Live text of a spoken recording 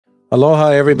Aloha,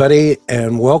 everybody,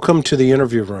 and welcome to the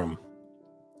interview room.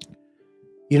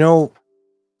 You know,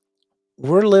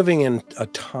 we're living in a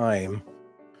time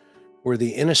where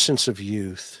the innocence of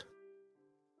youth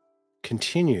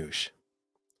continues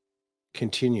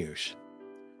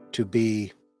to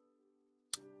be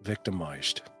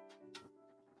victimized.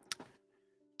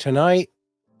 Tonight,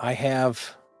 I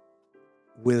have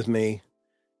with me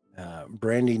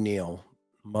Brandi Neal,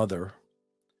 mother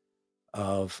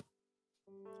of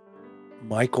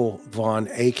Michael Vaughan,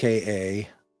 aka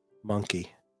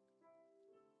Monkey.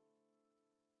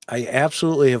 I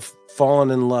absolutely have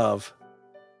fallen in love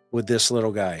with this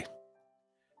little guy,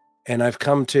 and I've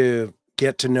come to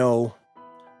get to know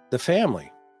the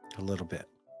family a little bit.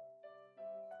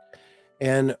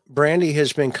 And Brandi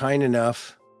has been kind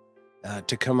enough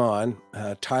to come on.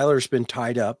 Tyler's been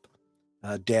tied up,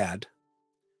 dad.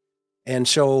 And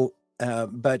so,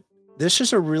 but this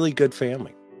is a really good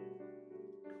family.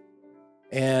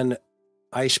 And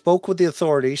I spoke with the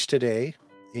authorities today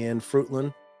in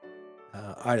Fruitland,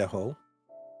 Idaho.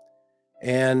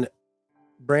 And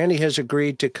Brandi has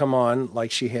agreed to come on,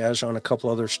 like she has on a couple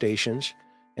other stations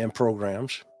and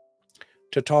programs,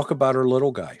 to talk about her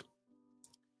little guy.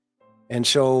 And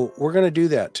so we're going to do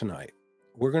that tonight.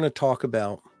 We're going to talk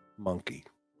about Monkey.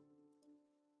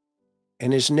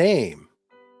 And his name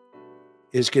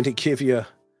is going to give you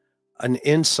an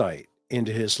insight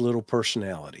into his little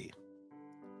personality.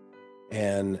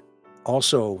 And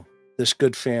also, this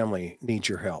good family needs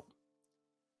your help.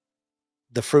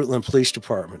 The Fruitland Police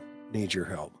Department needs your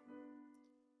help.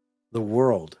 The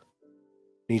world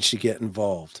needs to get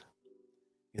involved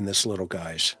in this little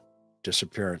guy's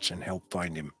disappearance and help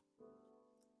find him.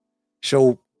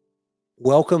 So,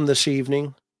 welcome this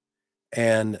evening,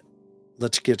 and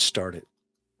let's get started.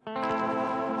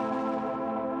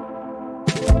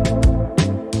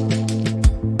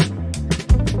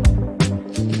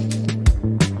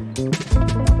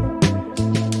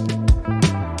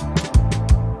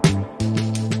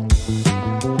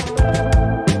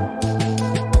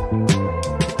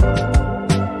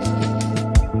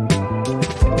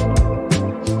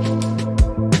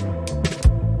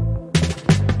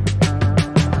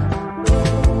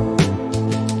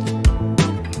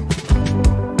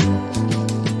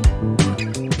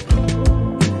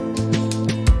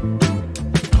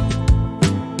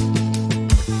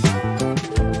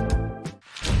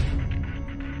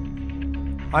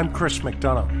 I'm Chris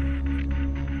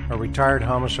McDonough, a retired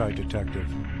homicide detective.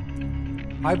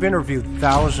 I've interviewed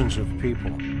thousands of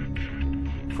people,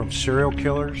 from serial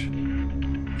killers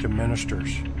to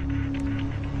ministers.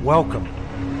 Welcome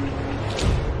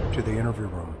to the interview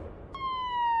room.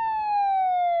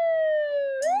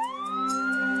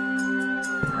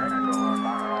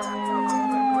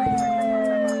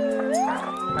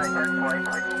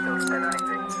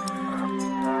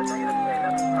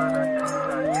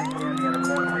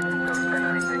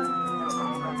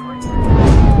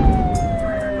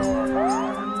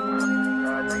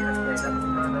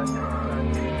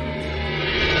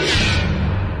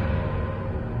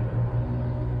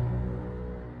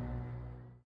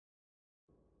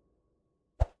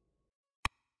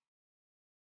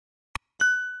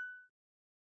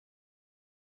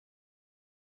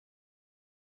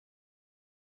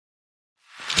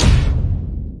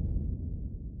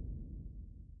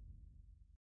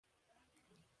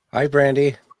 Hi,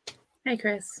 Brandi. Hi,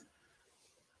 Chris.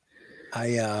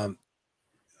 I'm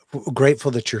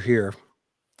grateful that you're here,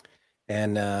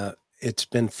 and it's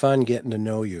been fun getting to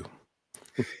know you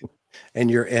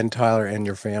and Tyler and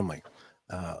your family,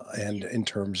 and in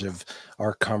terms of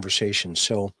our conversation.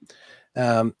 So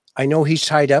I know he's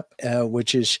tied up,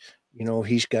 which is,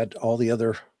 he's got all the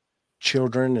other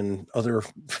children and other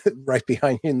right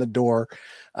behind you in the door.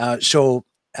 So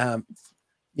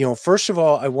first of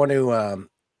all, I want to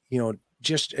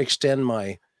just extend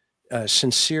my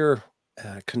sincere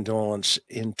condolence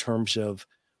in terms of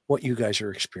what you guys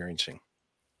are experiencing.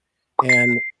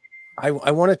 And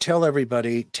I want to tell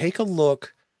everybody, take a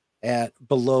look at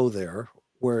below there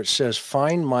where it says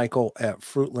find Michael at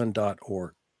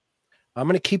fruitland.org. I'm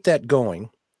going to keep that going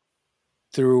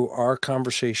through our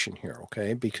conversation here,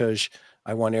 okay? Because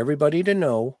I want everybody to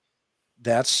know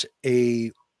that's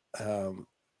they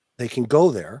can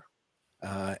go there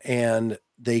and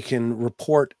they can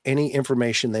report any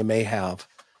information they may have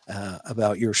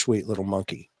about your sweet little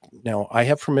monkey. Now, I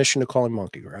have permission to call him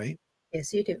Monkey, right?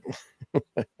 Yes, you do.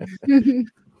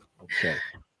 Okay.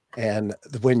 And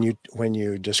when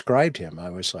you described him,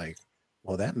 I was like,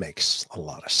 well, that makes a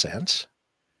lot of sense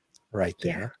right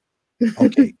there. Yeah.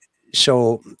 Okay.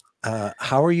 So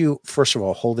how are you, first of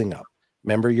all, holding up?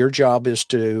 Remember, your job is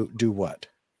to do what?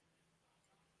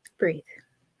 Breathe.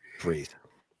 Breathe.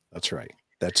 That's right.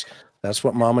 That's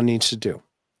what mama needs to do.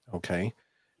 Okay.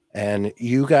 And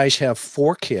you guys have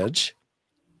 4 kids,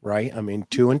 right? I mean,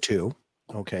 2 and 2.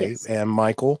 Okay. Yes. And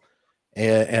Michael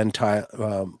and Ty,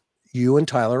 you and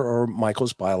Tyler are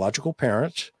Michael's biological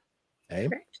parents. Okay.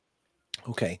 Correct.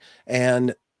 Okay.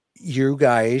 And you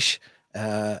guys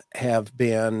have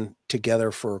been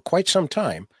together for quite some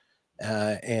time.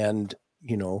 And,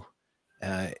 you know,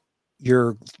 uh,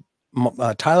 your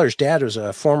Tyler's dad was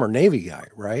a former Navy guy,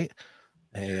 right?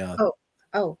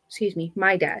 Excuse me.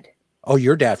 My dad. Oh,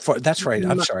 your dad. That's right.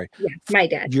 I'm sorry. Yeah, my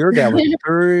dad. Your dad was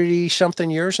 30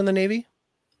 something years in the Navy?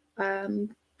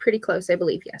 Pretty close, I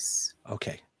believe. Yes.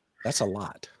 Okay. That's a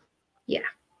lot. Yeah.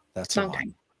 That's Long a lot.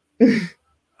 time.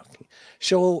 Okay.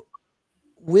 So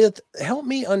help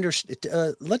me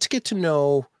understand, let's get to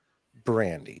know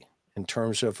Brandi in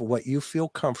terms of what you feel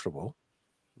comfortable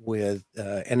with.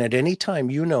 And at any time,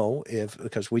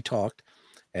 because we talked,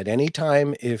 at any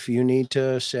time, if you need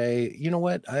to say, you know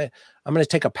what, I'm going to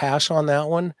take a pass on that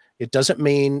one. It doesn't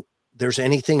mean there's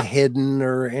anything hidden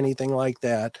or anything like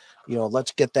that.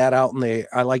 Let's get that out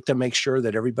I like to make sure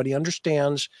that everybody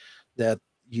understands that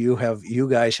you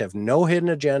guys have no hidden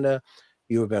agenda.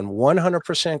 You have been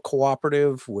 100%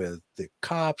 cooperative with the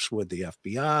cops, with the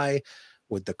FBI,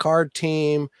 with the card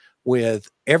team, with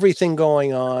everything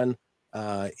going on.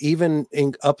 Even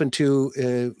up into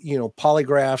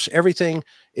polygraphs, everything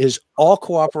is all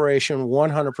cooperation,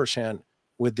 100%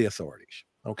 with the authorities.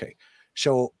 Okay,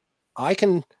 so I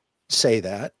can say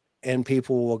that, and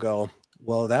people will go,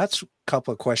 "Well, that's a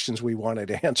couple of questions we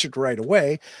wanted answered right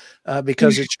away,"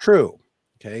 because it's true.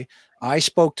 Okay, I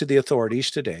spoke to the authorities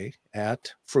today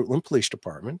at Fruitland Police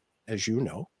Department, as you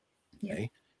know. Okay.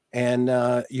 And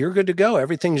you're good to go.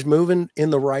 Everything's moving in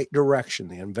the right direction.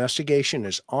 The investigation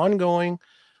is ongoing,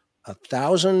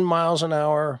 1,000 miles an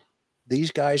hour.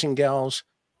 These guys and gals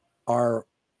are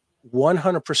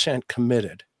 100%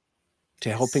 committed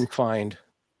to helping find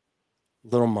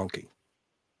little monkey.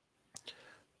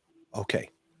 Okay.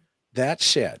 That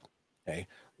said, okay,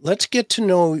 let's get to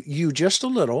know you just a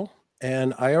little.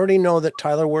 And I already know that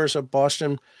Tyler wears a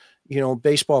Boston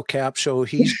baseball cap, so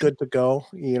he's good to go.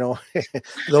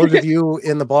 Those of you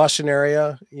in the Boston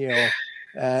area,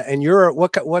 and you're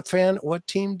what fan? What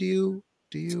team do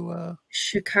you?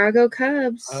 Chicago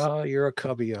Cubs. Oh, you're a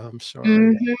Cubby. I'm sorry.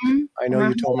 Mm-hmm. I know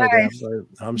you told me that,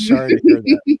 but I'm sorry to hear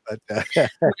that.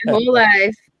 But my whole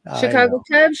life, Chicago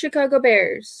Cubs, Chicago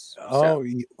Bears. Oh,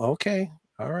 okay.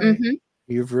 All right. Mm-hmm.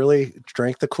 You've really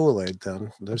drank the Kool-Aid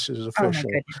then. This is official.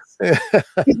 Oh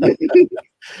my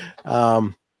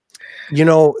goodness.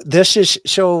 This is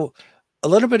so a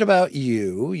little bit about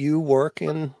you. You work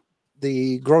in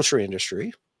the grocery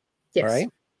industry, yes. Right?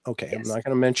 Okay. Yes. I'm not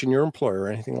going to mention your employer or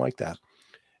anything like that.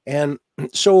 And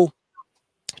so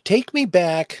take me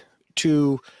back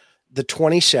to the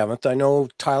 27th. I know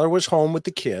Tyler was home with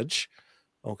the kids.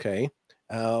 Okay.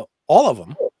 All of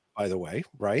them, by the way,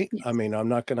 right? Yes. I mean, I'm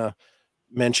not going to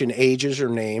mention ages or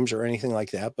names or anything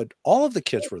like that, but all of the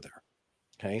kids were there.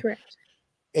 Okay. Correct.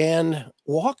 And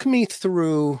walk me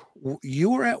through, you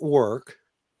were at work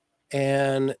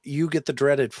and you get the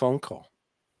dreaded phone call.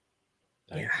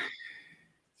 Right?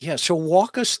 Yeah. So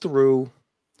walk us through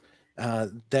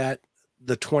the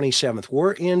 27th.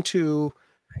 We're into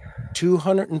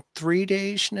 203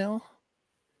 days now.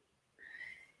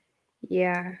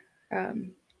 Yeah.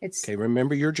 It's okay.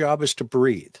 Remember, your job is to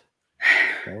breathe.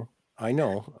 Okay? I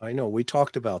know. We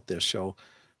talked about this. So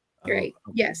great.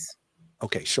 Yes.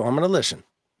 Okay. So I'm going to listen.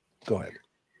 Go ahead.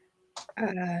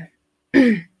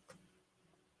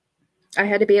 I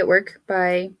had to be at work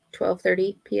by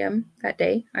 12:30 p.m. that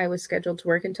day. I was scheduled to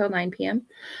work until 9 p.m.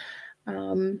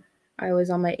 I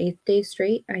was on my 8th day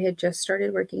straight. I had just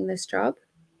started working this job.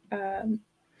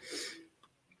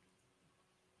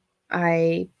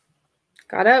 I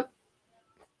got up,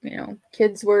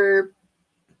 kids were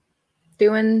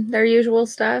doing their usual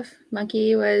stuff.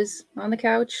 Monkey was on the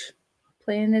couch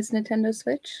playing his Nintendo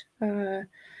Switch.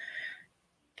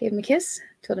 Gave him a kiss,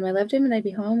 told him I loved him and I'd be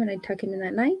home and I'd tuck him in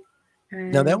that night.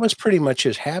 Now that was pretty much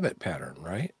his habit pattern,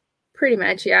 right? Pretty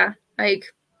much, yeah. Like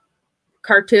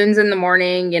cartoons in the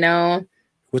morning,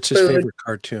 What's his favorite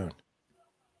cartoon?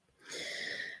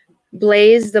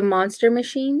 Blaze the Monster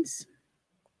Machines.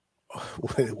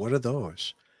 What are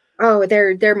those? Oh,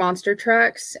 they're monster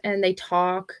trucks and they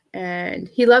talk, and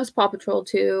he loves Paw Patrol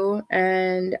too.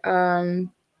 And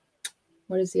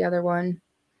what is the other one?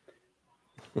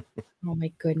 Oh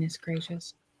my goodness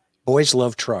gracious. Boys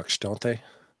love trucks, don't they?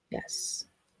 Yes.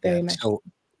 Very much. So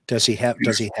does he have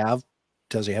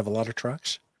a lot of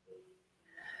trucks?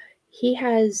 He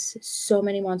has so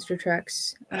many monster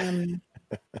trucks.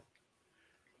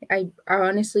 I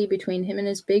honestly, between him and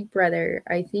his big brother,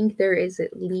 I think there is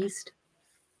at least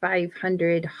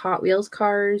 500 Hot Wheels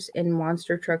cars and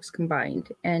monster trucks combined.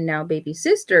 And now baby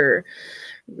sister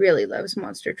really loves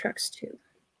monster trucks too.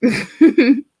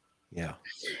 Yeah.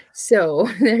 So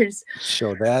there's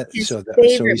So favorite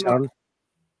he's on.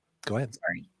 Go ahead.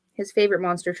 his favorite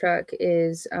monster truck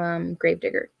is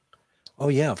Gravedigger. Oh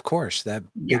yeah, of course. That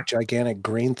Yeah. big gigantic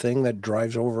green thing that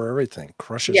drives over everything,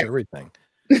 crushes Yeah. everything.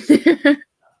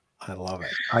 I love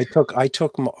it. I took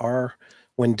our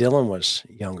when Dillan was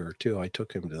younger too. I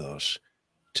took him to those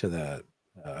to the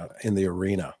in the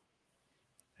arena,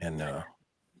 and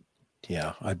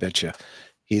yeah, I bet you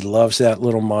he loves that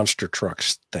little monster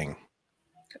trucks thing.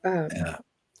 um,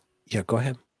 Yeah, go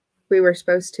ahead. we were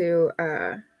supposed to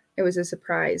it was a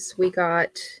surprise.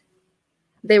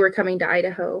 They were coming to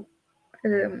Idaho.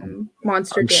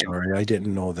 Monster I'm Jam. sorry, I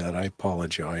didn't know that. I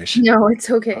apologize. No, it's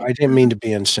okay. I didn't mean to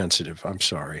be insensitive. I'm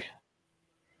sorry.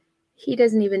 He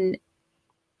doesn't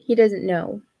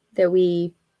know that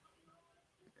we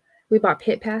bought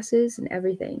pit passes and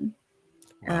everything.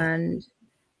 Wow. And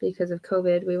because of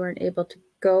COVID, we weren't able to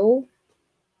go.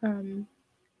 And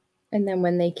then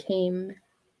when they came,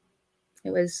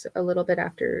 it was a little bit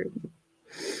after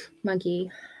Monkey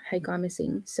had gone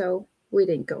missing, so we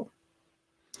didn't go.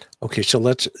 Okay, so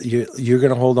you're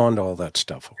going to hold on to all that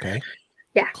stuff, okay?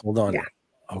 Yeah. Hold on Yeah. to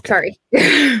it. Okay. Sorry.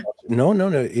 No.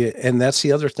 And that's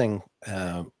the other thing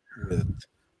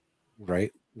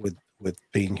with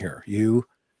being here. You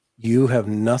have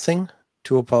nothing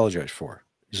to apologize for.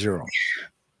 Zero.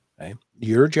 Okay.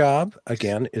 Your job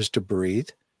again is to breathe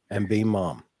and be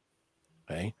mom.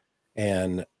 Okay.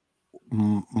 And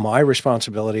my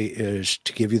responsibility is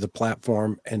to give you the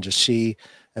platform and to see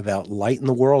about lighting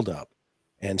the world up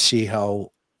and see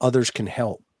how others can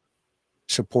help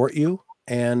support you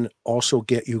and also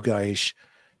get you guys,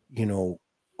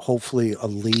 hopefully a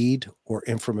lead or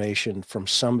information from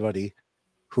somebody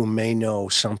who may know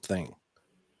something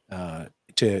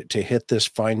to hit this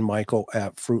find Michael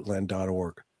at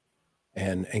fruitland.org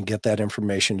and get that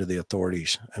information to the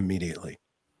authorities immediately.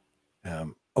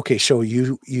 Okay, so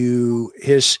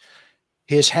his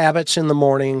habits in the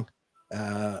morning,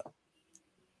 uh,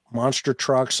 monster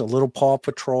trucks, a little Paw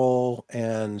Patrol,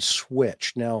 and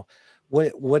Switch. Now,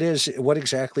 what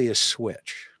exactly is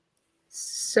Switch?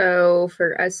 So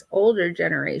for us older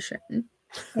generation,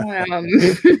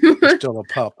 Still a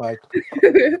pup. I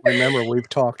remember we've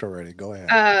talked already. Go ahead.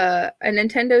 a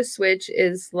Nintendo Switch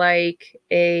is like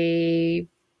a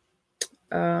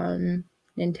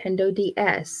Nintendo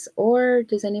DS, or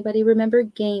does anybody remember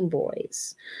Game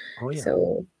Boys? Oh yeah.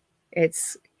 So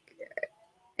it's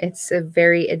a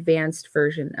very advanced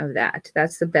version of that.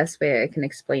 That's the best way I can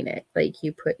explain it. Like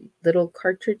you put little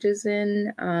cartridges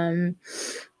in.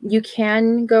 You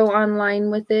can go online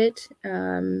with it,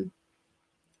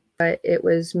 but it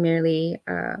was merely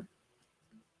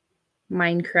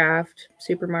Minecraft,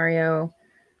 Super Mario,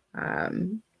 a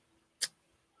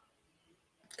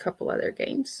couple other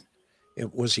games.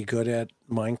 Was he good at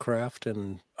Minecraft?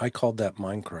 And I called that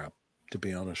Minecraft, to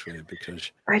be honest with you,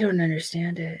 because I don't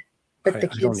understand it, but the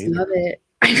I don't kids either. love it.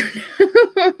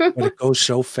 But it goes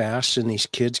so fast, and these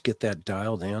kids get that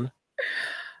dialed in.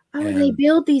 Oh, they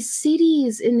build these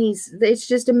cities in these. It's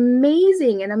just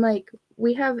amazing. And I'm like,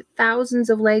 we have thousands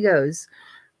of Legos.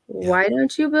 Why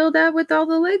don't you build that with all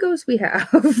the Legos we have?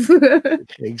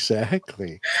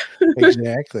 Exactly.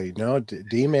 No,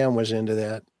 D-Man was into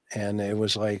that, and it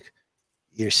was like,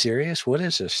 you're serious? What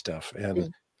is this stuff?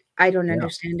 And I don't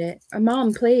understand it.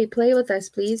 Mom, play with us,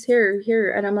 please.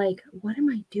 Here. And I'm like, what am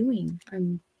I doing?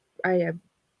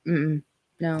 No.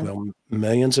 Well,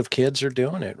 millions of kids are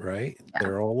doing it, right? Yeah.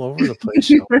 They're all over the place.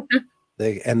 So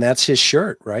and that's his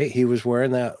shirt, right? He was wearing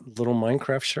that little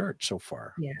Minecraft shirt so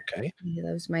far. Yeah. Okay. He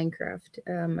loves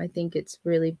Minecraft. I think it's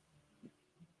really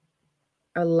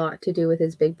a lot to do with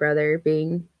his big brother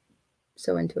being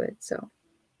so into it. So.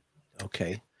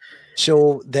 Okay.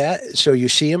 So you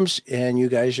see him and you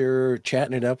guys are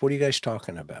chatting it up. What are you guys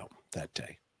talking about that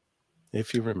day?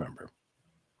 If you remember.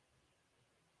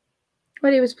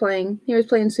 What he was playing. He was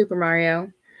playing Super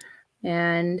Mario.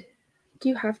 And do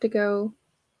you have to go?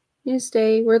 You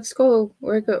stay. We're at school.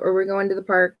 We're going to the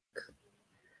park.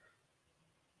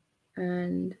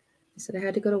 And I said I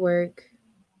had to go to work.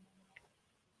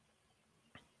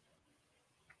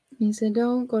 He said,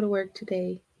 don't go to work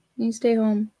today. You stay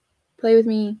home. Play with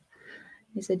me.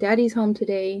 I said, Daddy's home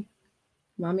today.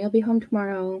 Mommy will be home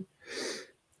tomorrow.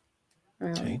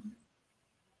 Okay.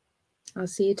 I'll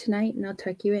see you tonight and I'll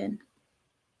tuck you in.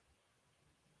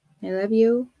 I love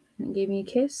you. And gave me a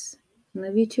kiss. I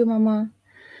love you too, Mama.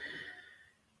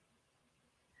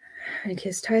 I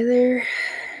kissed Tyler.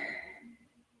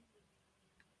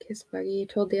 Kissed Buggy.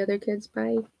 Told the other kids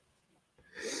bye.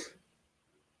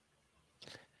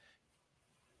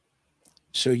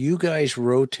 So you guys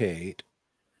rotate,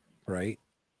 right?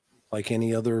 Like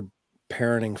any other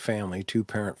parenting family,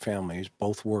 two-parent families,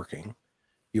 both working.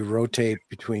 You rotate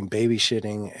between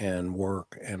babysitting and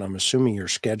work, and I'm assuming your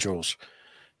schedules,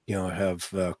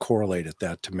 have correlated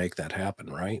that to make that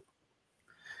happen, right?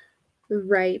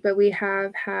 Right, but we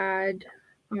have had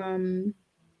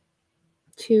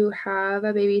to have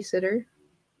a babysitter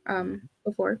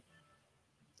before.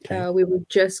 Okay. We were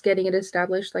just getting it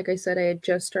established. Like I said, I had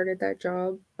just started that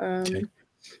job. Okay.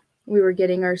 We were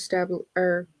getting our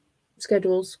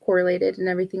schedules correlated and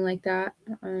everything like that.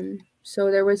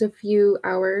 So there was a few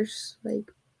hours,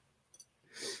 like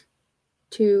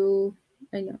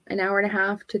an hour and a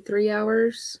half to 3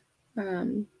 hours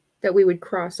that we would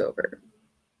cross over.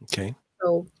 Okay.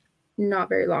 So not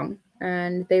very long.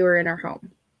 And they were in our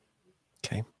home.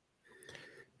 Okay.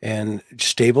 And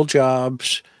stable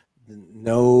jobs,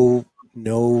 no,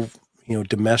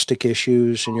 domestic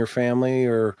issues in your family,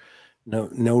 or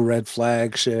no red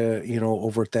flags,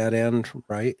 over at that end,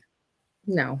 right?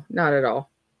 No, not at all.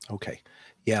 Okay.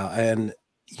 Yeah. And,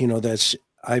 that's,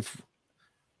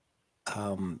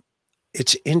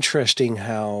 it's interesting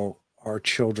how our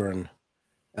children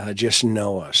just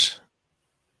know us,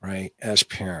 right, as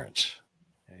parents.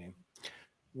 Okay.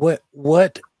 What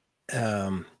what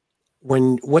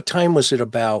time was it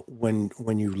about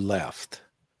when you left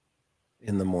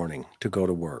in the morning to go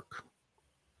to work?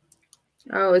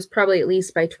 Oh, it was probably at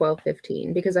least by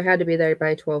 12:15 because I had to be there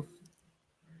by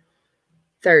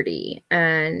 12:30,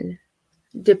 and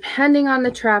depending on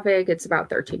the traffic, it's about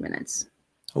 13 minutes.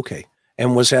 Okay.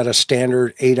 And was that a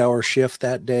standard 8-hour shift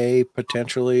that day,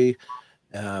 potentially?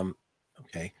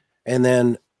 Okay. And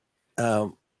then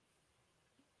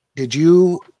did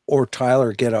you or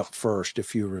Tyler get up first,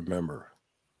 if you remember,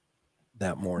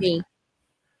 that morning? Me.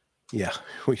 Yeah,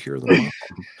 we hear the mom.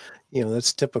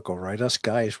 That's typical, right? Us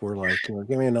guys were like,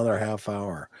 give me another half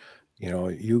hour.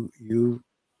 You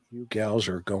gals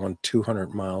are going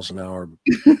 200 miles an hour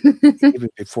even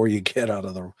before you get out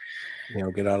of the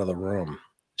room.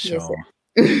 Yes, So,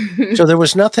 sir. so there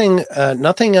was nothing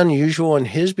unusual in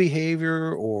his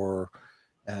behavior, or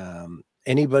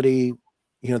anybody,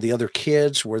 the other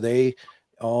kids, were they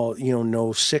all,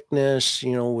 no sickness,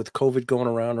 with COVID going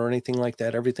around or anything like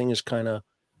that? Everything is kind of,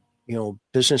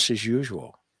 business as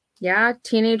usual. Yeah,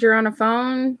 teenager on a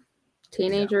phone,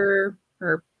 teenager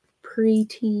or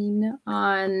preteen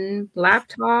on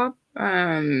laptop.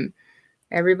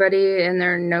 Everybody in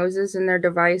their noses and their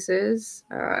devices.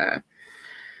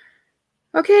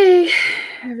 Okay,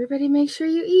 everybody make sure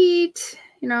you eat.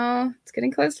 It's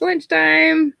getting close to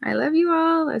lunchtime. I love you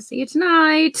all. I'll see you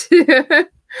tonight.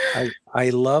 I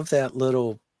love that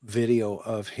little video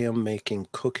of him making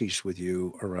cookies with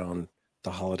you around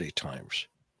the holiday times.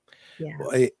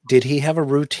 Yeah. Did he have a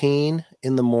routine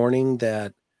in the morning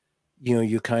that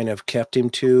you kind of kept him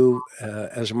to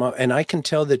as a mom? And I can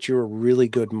tell that you're a really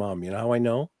good mom. You know how I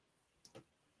know?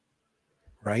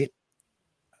 Right?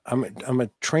 I'm a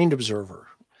trained observer.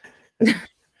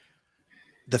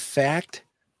 The fact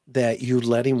that you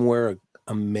let him wear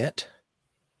a mitt,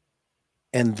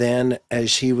 and then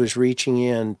as he was reaching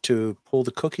in to pull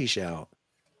the cookies out,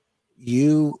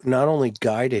 you not only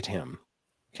guided him,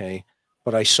 okay,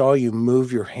 but I saw you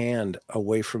move your hand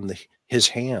away from his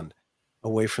hand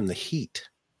away from the heat.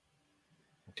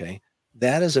 Okay.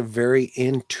 That is a very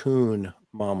in tune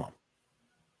mama.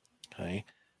 Okay.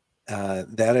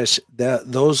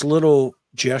 Those little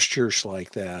gestures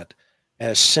like that,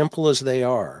 as simple as they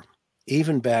are,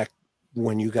 even back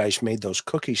when you guys made those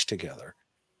cookies together,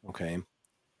 okay,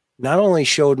 not only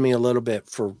showed me a little bit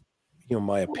for,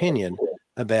 my opinion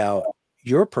about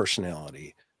your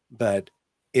personality, but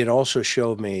it also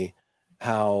showed me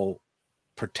how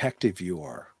protective you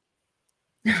are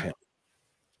of him,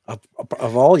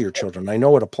 of all your children. I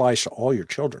know it applies to all your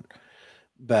children,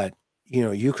 but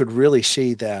you could really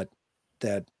see that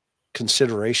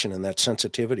consideration and that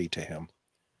sensitivity to him.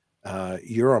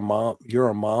 You're a mom. You're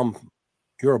a mom.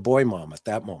 You're a boy mom at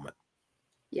that moment.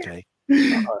 Yeah. Okay,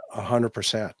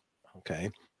 100%. Okay,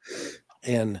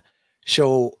 and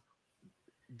so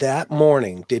that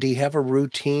morning, did he have a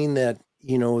routine that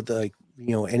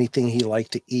anything he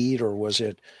liked to eat, or was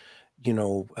it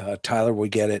Tyler would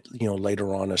get it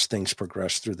later on as things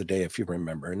progress through the day, if you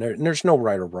remember? And there's no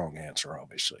right or wrong answer,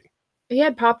 obviously. He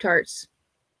had Pop-Tarts.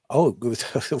 Oh, good.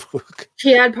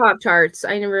 He had Pop-Tarts.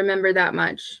 I remember that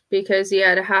much because he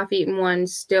had a half-eaten one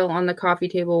still on the coffee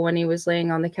table when he was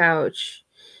laying on the couch.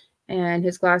 and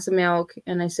his glass of milk,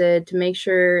 and I said to make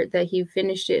sure that he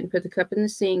finished it and put the cup in the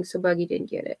sink so Buggy didn't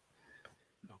get it.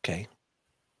 Okay.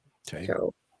 Okay.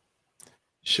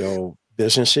 So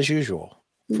business as usual.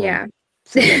 yeah.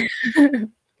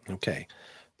 Okay.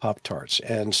 Pop-Tarts.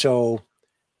 And so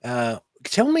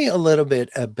tell me a little bit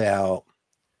about,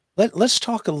 let's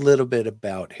talk a little bit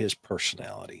about his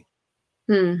personality.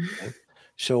 Hmm. Okay?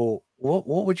 So what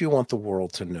would you want the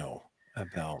world to know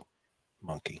about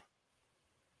Monkey?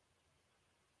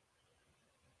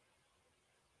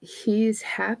 He's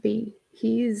happy.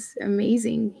 He's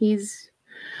amazing. He's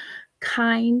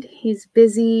kind. He's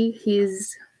busy.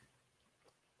 He's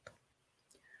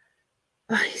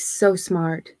so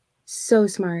smart. So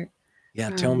smart.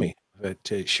 Yeah, tell me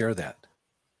to share that.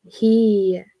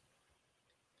 His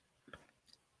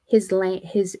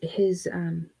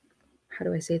how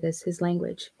do I say this? His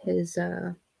language. His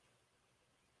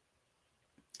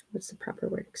what's the proper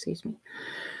word? Excuse me.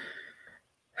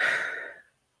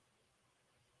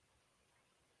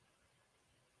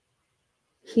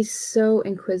 He's so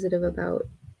inquisitive about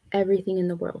everything in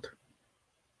the world.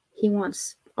 He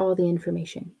wants all the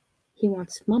information. He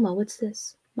wants, Mama, what's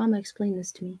this? Mama, explain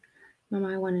this to me.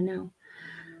 Mama, I want to know.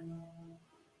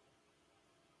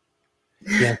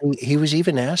 Yeah, he was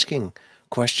even asking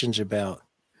questions about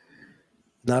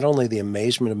not only the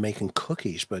amazement of making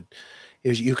cookies, but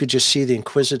you could just see the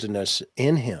inquisitiveness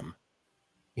in him,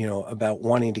 about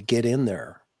wanting to get in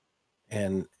there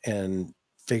and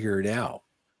figure it out.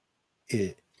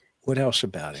 What else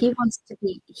about him?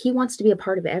 He wants to be a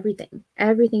part of everything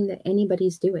that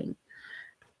anybody's doing.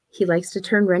 He likes to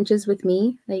turn wrenches with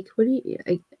me. Like,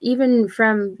 even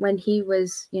from when he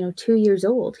was, 2 years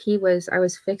old, I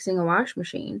was fixing a wash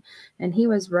machine and he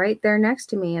was right there next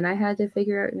to me. And I had to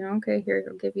figure out, okay, here,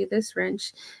 I'll give you this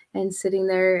wrench, and sitting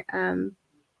there,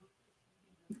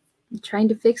 trying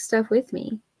to fix stuff with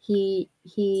me. He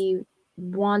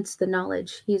wants the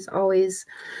knowledge. He's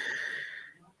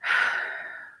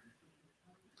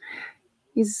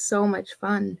so much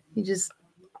fun. He just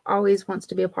always wants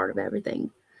to be a part of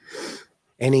everything.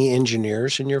 Any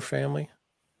engineers in your family?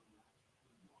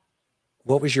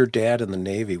 What was your dad in the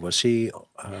Navy? Was he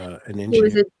an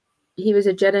engineer? He was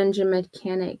a jet engine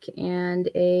mechanic and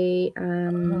a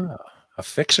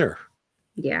fixer.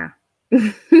 Yeah.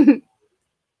 Well,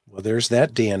 there's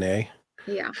that DNA.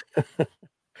 Yeah.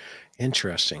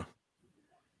 Interesting.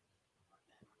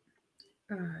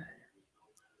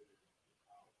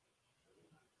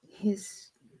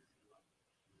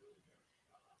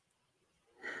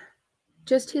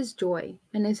 Just his joy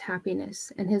and his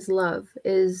happiness and his love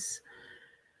is,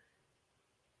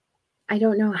 I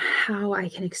don't know how I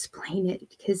can explain it,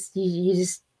 because you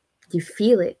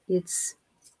feel it. It's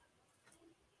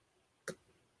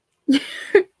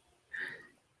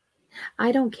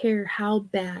I don't care how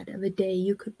bad of a day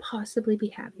you could possibly be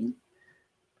having,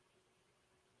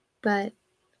 but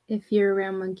if you're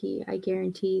around Monkey, I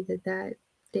guarantee that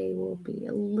day will be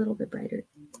a little bit brighter,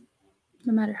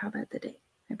 no matter how bad the day.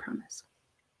 I promise.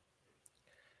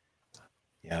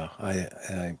 Yeah,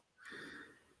 I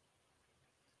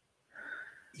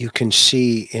you can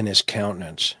see in his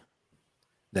countenance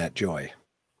that joy.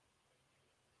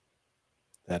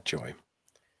 That joy.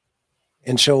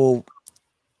 And so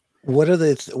what are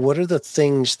the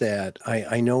things that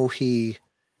I know he,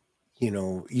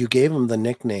 you gave him the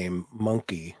nickname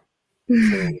Monkey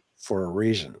for a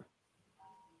reason,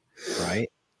 right?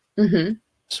 Mm-hmm.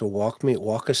 So walk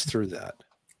us through that.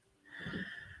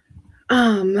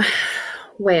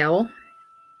 Well,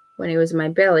 when he was in my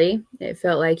belly, it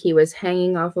felt like he was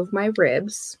hanging off of my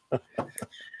ribs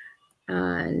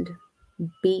and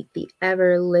beat the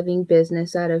ever-living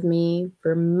business out of me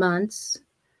for months.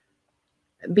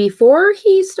 Before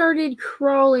he started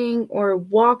crawling or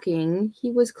walking, he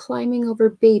was climbing over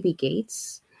baby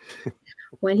gates.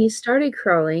 When he started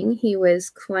crawling, he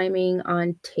was climbing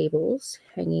on tables,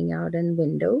 hanging out in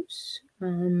windows,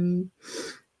 on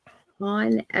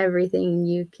everything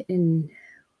you can.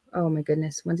 Oh my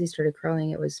goodness. Once he started crawling,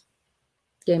 it was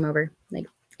game over. Like,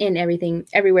 in everything,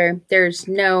 everywhere. There's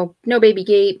no baby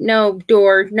gate, no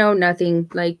door, no nothing.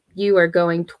 Like, you are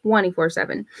going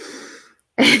 24/7.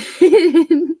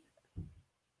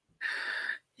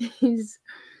 He's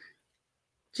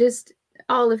just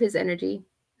all of his energy,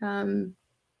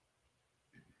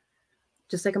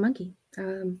 just like a monkey,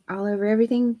 all over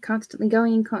everything, constantly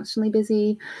going, constantly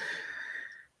busy,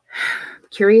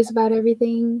 curious about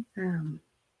everything.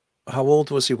 How old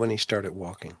was he when he started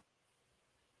walking?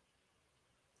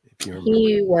 If you remember.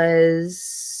 He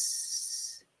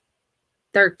was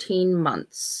 13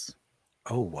 months.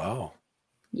 Oh, wow.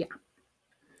 Yeah.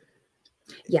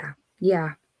 Yeah.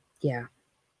 Yeah. Yeah.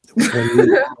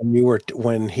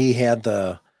 when he had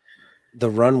the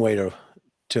runway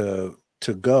to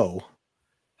go,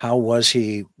 how was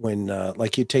he when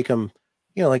like you take him,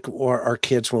 like or our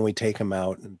kids when we take them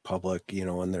out in public,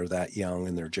 and they're that young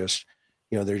and they're just,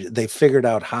 they figured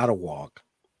out how to walk.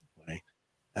 Right?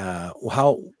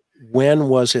 How when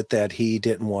was it that he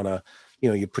didn't want to,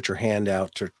 you put your hand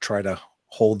out to try to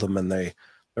hold them and they're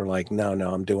like, no,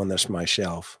 I'm doing this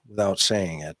myself without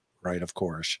saying it, right? Of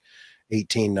course,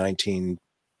 18, 19,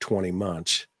 20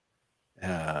 months.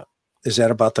 Is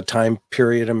that about the time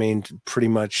period? I mean, pretty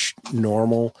much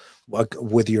normal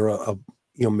with your,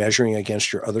 measuring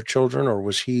against your other children, or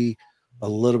was he a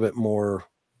little bit more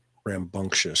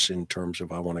rambunctious in terms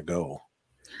of I want to go?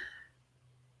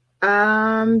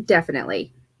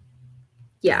 Definitely.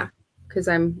 Yeah. Okay. Because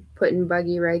I'm putting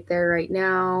Buggy right there right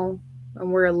now.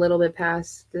 And we're a little bit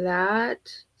past that.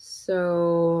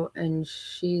 So, and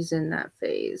she's in that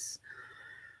phase.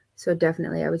 So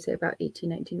definitely, I would say about 18,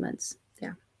 19 months.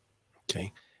 Yeah.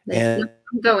 Okay. Like, And,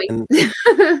 I'm going.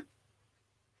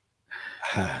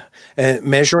 and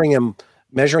measuring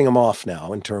him off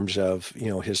now in terms of,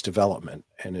 his development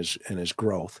and his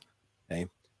growth. Okay.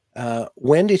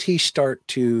 When did he start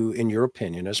to, in your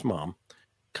opinion, as mom,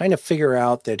 kind of figure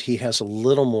out that he has a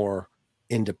little more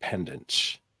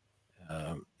independence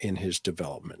in his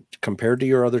development compared to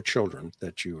your other children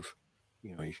that you've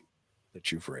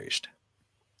raised?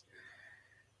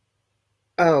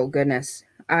 Oh, goodness.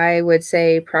 I would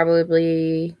say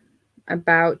probably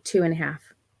about 2.5,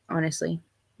 honestly.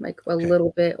 Like a Okay.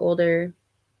 little bit older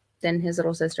than his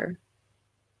little sister.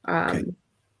 Okay.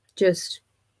 Just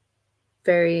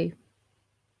very,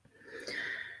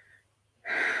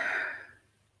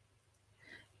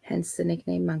 hence the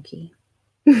nickname Monkey.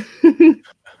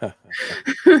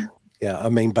 Yeah, I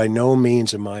mean, by no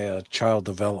means am I a child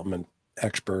development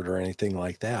expert or anything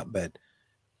like that, but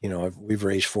we've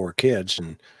raised 4 kids,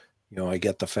 and I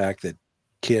get the fact that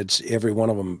kids, every one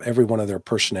of their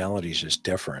personalities is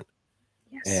different,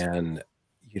 Yes. and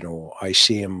I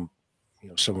see them.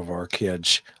 Some of our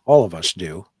kids, all of us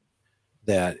do,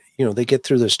 that they get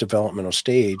through this developmental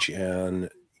stage, and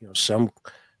some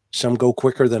go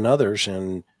quicker than others,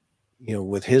 and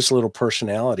with his little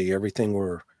personality, everything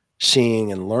we're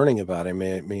seeing and learning about him,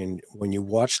 I mean, when you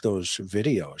watch those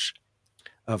videos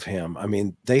of him, I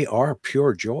mean, they are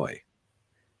pure joy.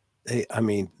 I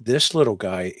mean, this little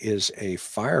guy is a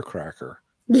firecracker,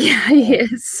 Yeah, he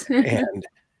is.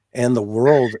 and the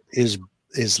world is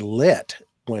lit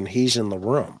when he's in the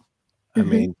room. I Mhm.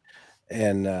 mean,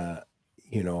 and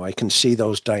I can see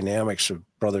those dynamics of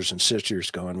brothers and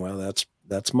sisters going, well,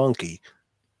 that's Monkey.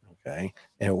 Okay.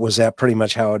 And was that pretty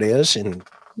much how it is? And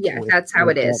Yeah, that's how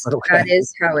it is. okay. That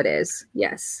is how it is.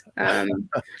 Yes.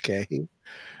 Okay.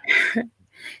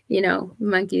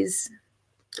 Monkey's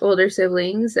older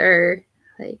siblings are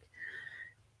like,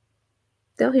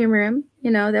 they'll humor him,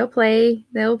 they'll play,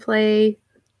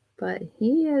 but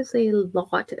he has a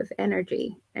lot of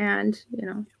energy and,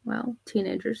 well,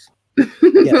 teenagers.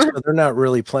 Yeah. So they're not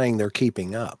really playing, they're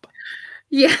keeping up.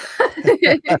 Yeah.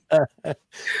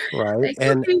 Right. Like,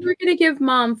 And okay, we're gonna give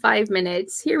mom 5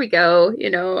 minutes. Here we go,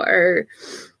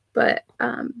 but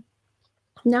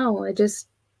no,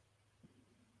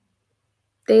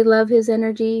 they love his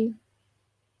energy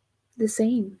the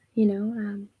same,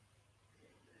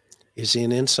 is he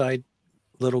an inside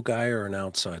little guy or an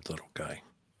outside little guy?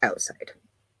 outside.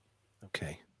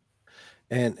 Okay.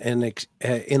 And in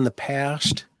the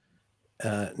past,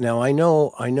 now I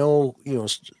know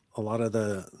a lot of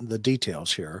the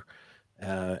details here,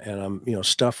 and I'm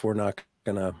stuff we're not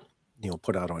gonna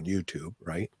put out on YouTube,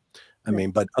 right? I Right.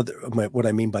 mean, but what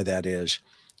I mean by that is,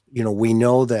 we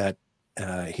know that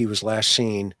he was last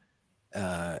seen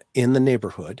in the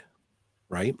neighborhood,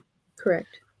 right,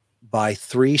 Correct. by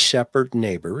 3 separate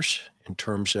neighbors. In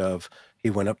terms of, he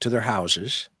went up to their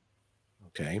houses.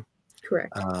 Okay.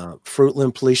 Correct.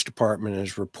 Fruitland Police Department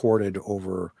has reported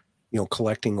over,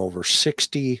 collecting over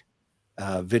 60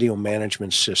 video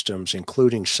management systems,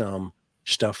 including some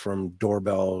stuff from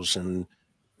doorbells and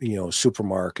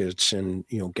supermarkets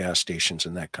and gas stations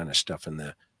and that kind of stuff in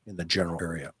the general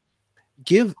area.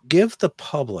 Give the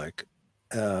public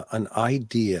an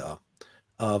idea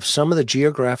of some of the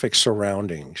geographic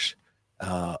surroundings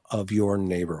of your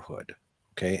neighborhood,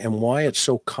 okay, and why it's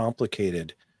so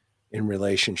complicated in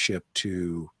relationship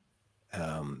to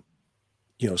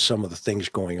some of the things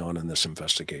going on in this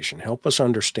investigation. Help us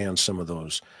understand some of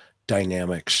those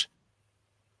dynamics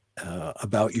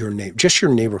about just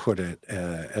your neighborhood.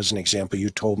 As an example, you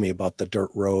told me about the dirt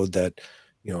road that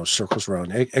circles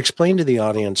around. Explain to the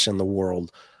audience and the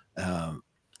world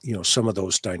some of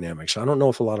those dynamics. I don't know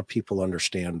if a lot of people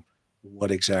understand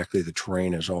what exactly the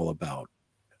terrain is all about.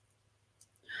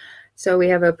 So we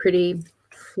have a pretty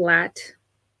flat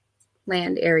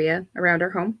land area around our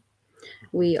home.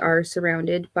 We are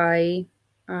surrounded by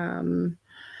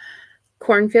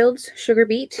cornfields, sugar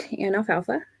beet, and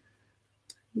alfalfa.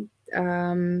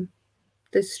 The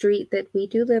street that we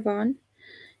do live on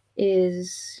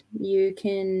is you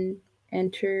can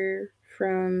enter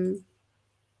from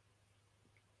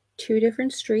 2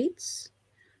 different streets,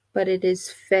 but it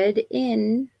is fed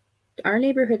in. Our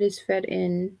neighborhood is fed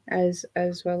in as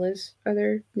well as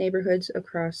other neighborhoods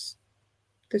across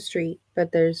the street,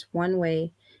 but there's one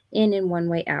way in and one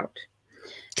way out.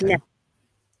 Okay. Now,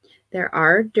 there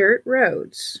are dirt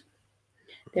roads.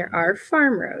 There are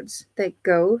farm roads that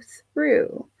go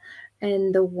through,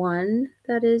 and the one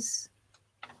that is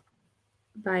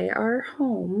by our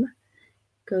home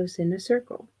goes in a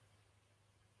circle.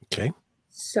 Okay.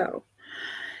 So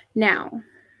now,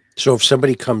 so if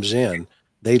somebody comes in,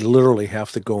 they literally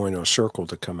have to go in a circle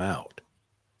to come out.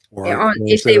 Or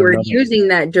if they were using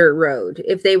that dirt road,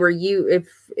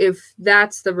 if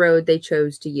that's the road they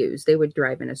chose to use, they would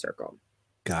drive in a circle.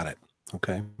 Got it.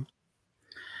 Okay.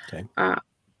 Okay.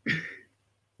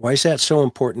 Why is that so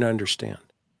important to understand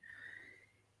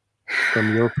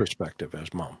from your perspective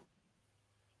as mom?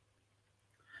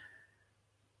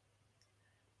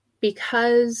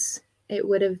 Because it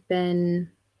would have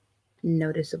been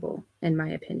noticeable, in my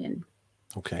opinion.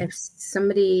 Okay. If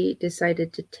somebody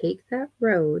decided to take that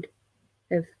road,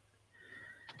 if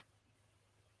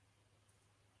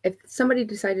somebody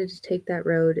decided to take that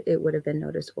road, it would have been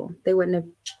noticeable. They wouldn't have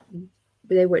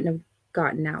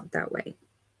gotten out that way.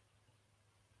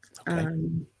 Okay.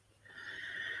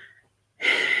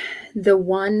 The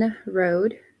one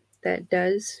road that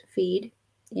does feed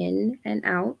in and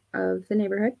out of the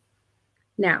neighborhood.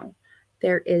 Now,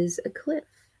 there is a cliff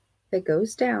that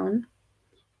goes down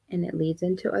and it leads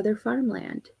into other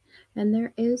farmland. And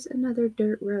there is another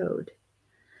dirt road.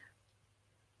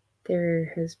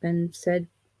 There has been said,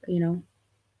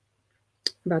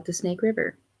 about the Snake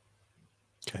River.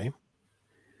 Okay.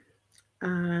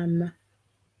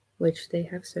 Which they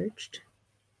have searched.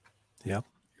 Yep.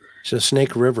 So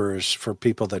Snake River is, for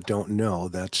people that don't know,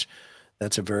 that's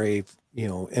a very,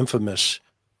 infamous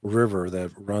river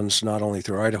that runs not only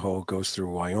through Idaho, goes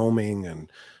through Wyoming,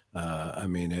 and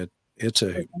it's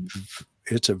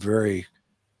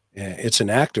an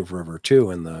active river too.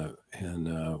 When the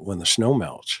snow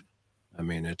melts,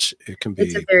 it's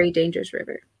a very dangerous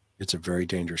river. It's a very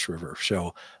dangerous river.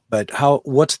 So, but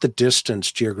what's the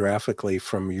distance geographically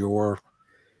from your,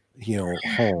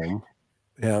 home?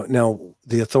 Now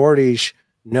the authorities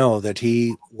know that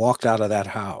he walked out of that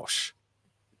house.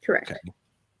 Correct. Okay.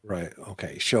 Right.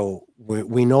 Okay. So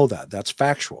we know that. That's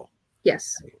factual.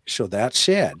 Yes. Okay. So that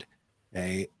said,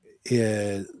 the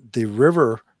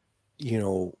river,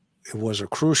 it was a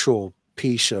crucial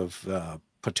piece of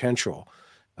potential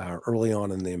early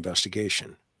on in the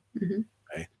investigation. Mm-hmm.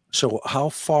 Okay. So how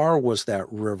far is that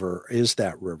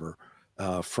river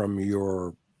from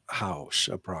your house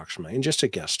approximately? And just a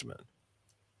guesstimate.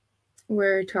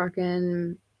 We're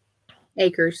talking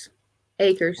acres.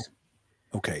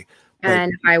 Okay.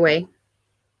 And highway.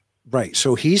 Right.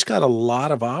 So he's got a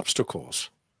lot of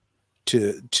obstacles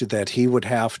to that he would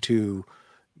have to,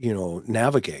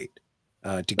 navigate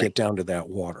to get down to that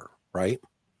water, right?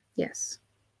 Yes.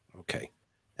 Okay.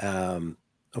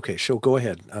 Okay. So go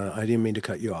ahead. I didn't mean to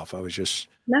cut you off. I was just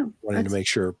wanting to make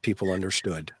sure people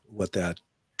understood what that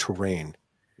terrain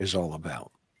is all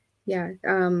about. Yeah.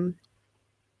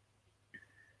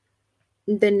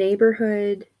 The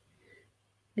neighborhood,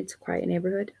 it's a quiet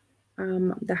neighborhood.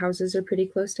 The houses are pretty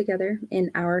close together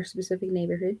in our specific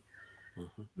neighborhood.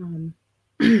 Mm-hmm.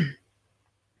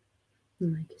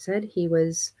 Like you said, he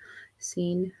was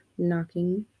seen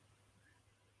knocking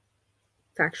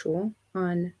factual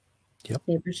on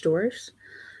neighbors' doors.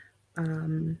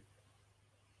 And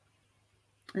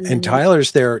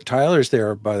Tyler's there,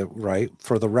 by the right,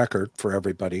 for the record, for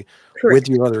everybody. Correct. With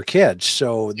your other kids.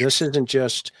 So this isn't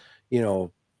just,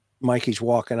 Mikey's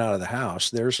walking out of the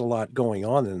house. There's a lot going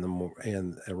on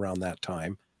in around that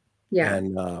time. Yeah.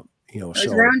 And it was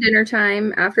around dinner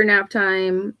time, after nap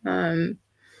time.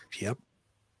 Yep.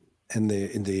 And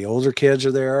the older kids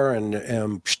are there,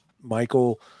 and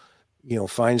Michael,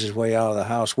 finds his way out of the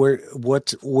house.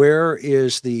 Where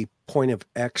is the point of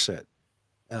exit?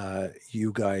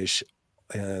 You guys,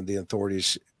 the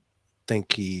authorities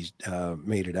think he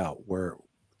made it out. Where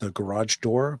the garage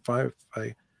door,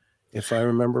 if I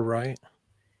remember right.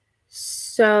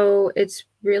 So it's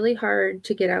really hard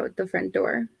to get out the front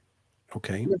door.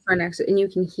 Okay. The front exit, and you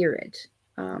can hear it.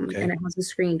 Okay. and it has a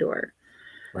screen door.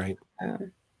 Right.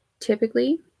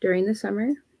 Typically, during the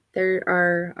summer, there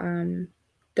are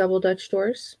double Dutch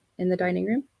doors in the dining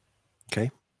room.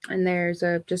 Okay. And there's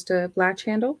just a latch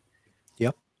handle.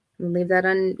 Yep. We'll leave that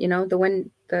on,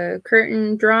 the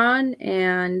curtain drawn,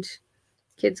 and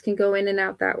kids can go in and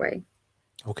out that way.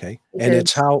 Okay. And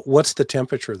Because what's the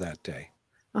temperature that day?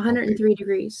 103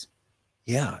 degrees.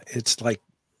 Yeah. It's like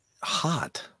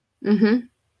hot. Mm-hmm.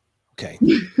 Okay.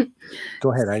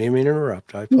 Go ahead. I didn't mean to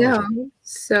interrupt. I apologize. No.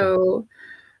 So,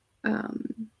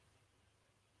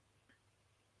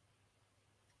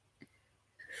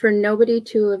 for nobody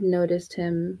to have noticed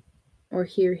him or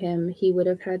hear him, he would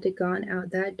have had to gone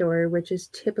out that door, which is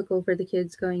typical for the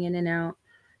kids going in and out,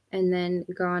 and then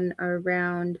gone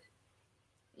around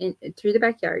through the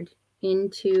backyard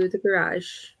into the garage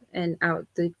and out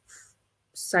the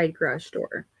side garage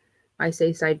door. I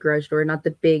say side garage door, not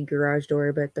the big garage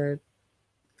door, but the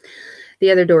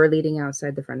other door leading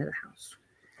outside the front of the house.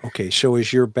 Okay. So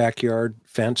is your backyard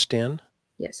fenced in?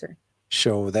 Yes, sir.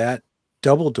 So that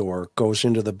double door goes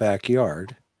into the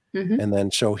backyard. Mm-hmm. And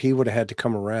then so he would have had to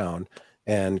come around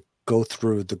and go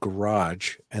through the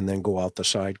garage and then go out the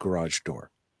side garage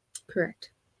door. Correct.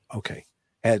 Okay.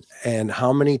 And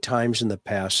how many times in the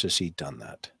past has he done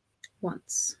that?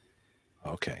 Once.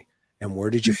 Okay. And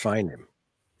where did you find him?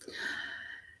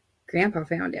 Grandpa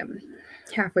found him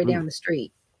halfway down the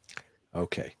street.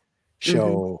 Okay.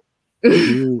 So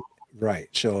right.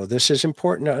 So this is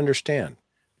important to understand,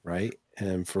 right?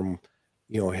 And from,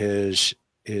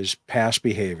 his past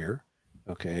behavior,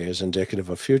 okay, is indicative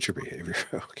of future behavior.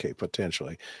 Okay.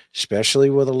 Potentially,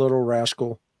 especially with a little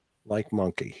rascal like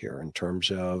Monkey here in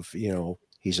terms of,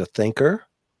 he's a thinker.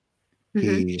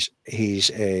 Mm-hmm.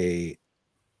 He's a,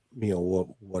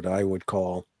 what I would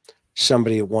call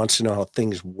somebody who wants to know how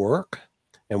things work.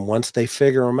 And once they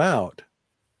figure them out,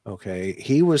 okay,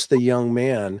 he was the young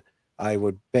man, I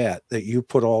would bet, that you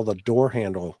put all the door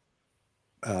handle,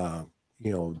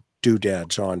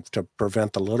 doodads on to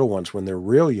prevent the little ones when they're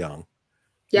real young.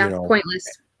 Yeah, pointless.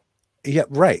 Yeah,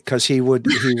 right. Because he would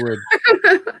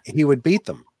beat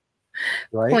them.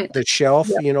 Right. Pointless. The shelf,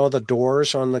 Yep. the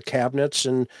doors on the cabinets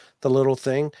and the little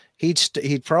thing.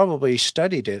 He'd probably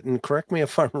studied it, and correct me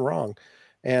if I'm wrong,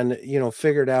 and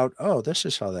figured out, oh, this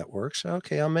is how that works.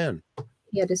 Okay, I'm in.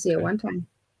 He had to see it one time.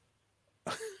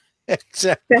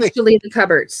 Exactly. Especially the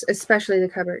cupboards. Oh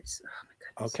my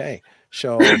goodness. Okay.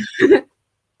 So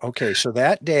so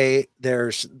that day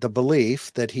there's the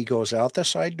belief that he goes out the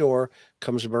side door,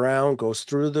 comes around, goes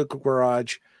through the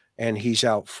garage, and he's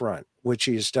out front, which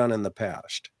he's done in the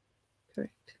past.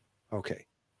 Correct. Okay.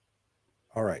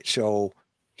 All right. So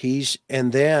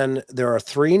and then there are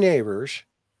 3 neighbors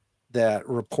that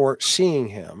report seeing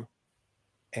him.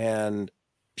 And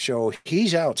so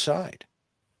he's outside.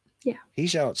 Yeah.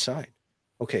 He's outside.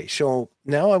 Okay. So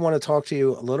now I want to talk to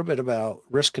you a little bit about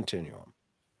risk continuum.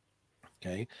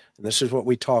 Okay. And this is what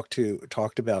we talked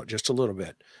about just a little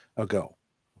bit ago.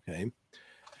 Okay.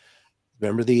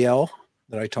 Remember the L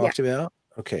that I talked about?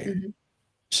 Okay. Mm-hmm.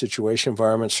 Situation,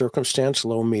 environment, circumstance,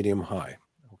 low, medium, high.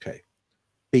 Okay.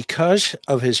 Because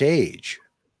of his age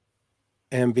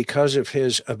and because of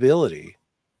his ability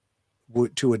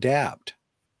to adapt,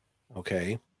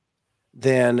 okay,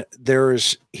 then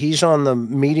he's on the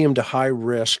medium to high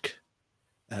risk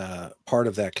part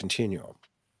of that continuum.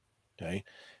 Okay.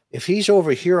 If he's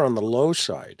over here on the low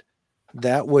side,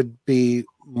 that would be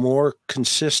more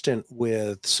consistent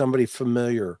with somebody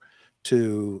familiar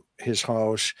to his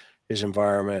house, his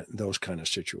environment, those kind of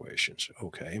situations.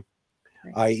 Okay.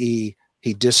 Right. I.e.,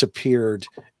 he disappeared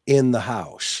in the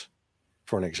house,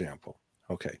 for an example.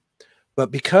 Okay. But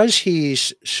because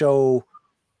he's so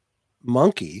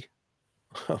monkey,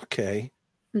 okay,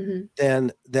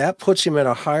 then that puts him at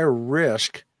a higher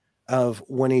risk of,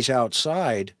 when he's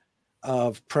outside,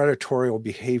 of predatory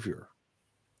behavior,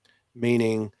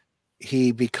 meaning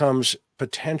he becomes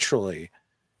potentially,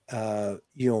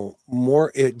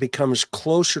 it becomes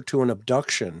closer to an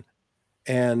abduction,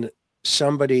 and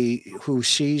somebody who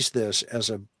sees this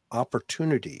as an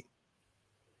opportunity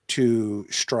to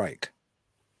strike.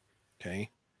 Okay.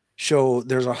 So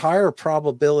there's a higher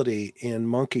probability in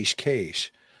Monkey's case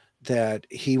that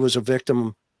he was a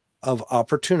victim of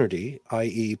opportunity,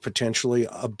 i.e. potentially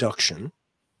abduction.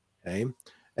 Okay.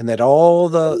 And that all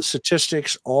the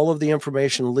statistics, all of the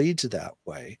information leads that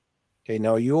way. Okay.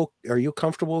 Now are you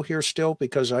comfortable here still?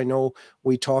 Because I know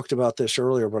we talked about this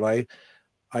earlier, but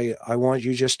I want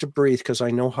you just to breathe, because I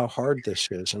know how hard this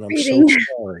is, and I'm so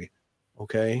sorry.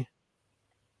 Okay.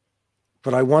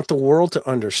 But I want the world to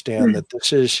understand that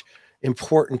this is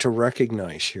important to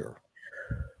recognize here.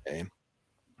 Okay.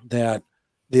 That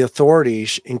the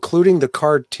authorities, including the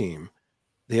card team,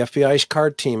 the FBI's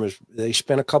card team, they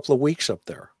spent a couple of weeks up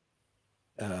there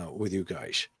with you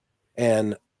guys.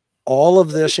 And all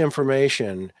of this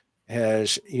information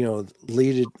has,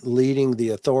 leading the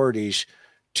authorities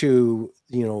to,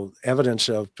 evidence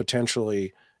of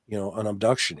potentially, an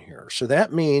abduction here. So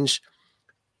that means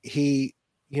he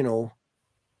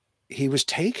was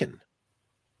taken,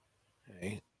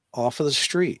 okay, off of the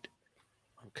street.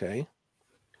 Okay.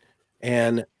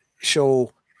 And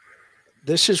so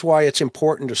this is why it's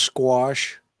important to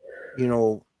squash,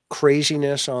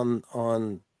 craziness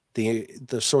on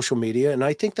the social media. And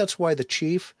I think that's why the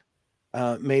chief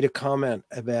made a comment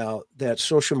about that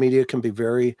social media can be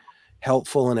very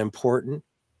helpful and important.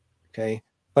 Okay.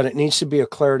 But it needs to be a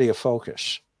clarity of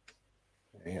focus.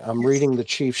 Okay? I'm reading the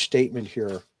chief's statement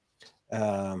here.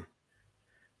 And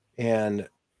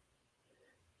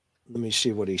let me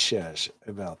see what he says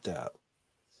about that.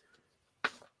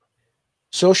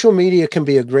 Social media can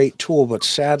be a great tool, but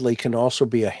sadly can also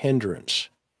be a hindrance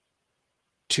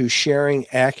to sharing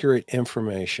accurate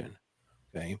information.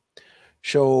 Okay.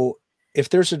 So if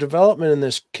there's a development in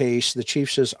this case, the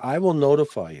chief says, I will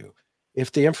notify you.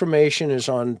 If the information is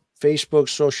on Facebook,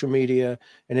 social media,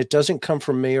 and it doesn't come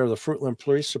from me or the Fruitland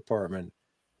Police Department,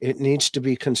 it needs to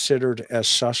be considered as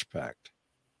suspect.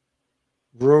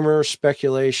 Rumor,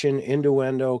 speculation,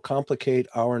 innuendo complicate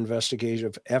our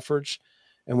investigative efforts,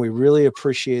 and we really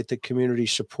appreciate the community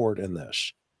support in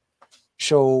this.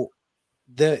 So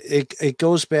it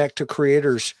goes back to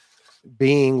creators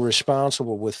being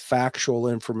responsible with factual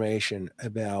information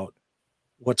about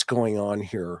what's going on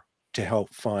here to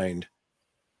help find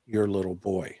your little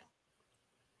boy.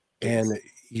 And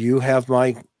you have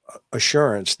my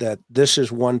assurance that this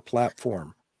is one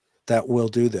platform that will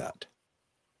do that.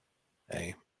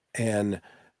 Okay. And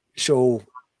so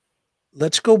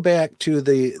let's go back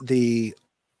to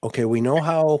okay, we know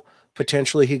how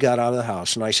potentially he got out of the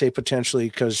house. And I say potentially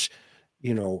because,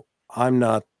 I'm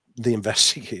not the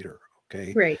investigator.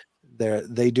 Okay. Right.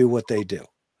 They do what they do.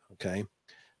 Okay.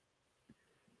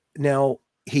 Now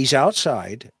he's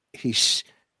outside.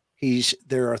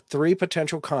 There are 3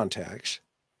 potential contacts.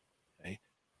 Okay.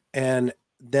 And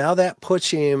now that puts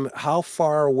him how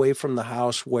far away from the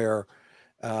house where,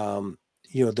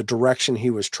 the direction he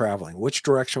was traveling. Which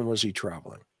direction was he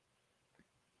traveling?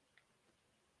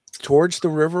 Towards the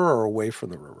river or away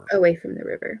from the river? Away from the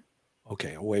river.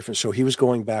 Okay, away from. So he was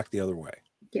going back the other way.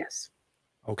 Yes.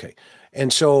 Okay.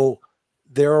 And so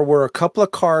there were a couple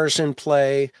of cars in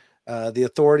play. The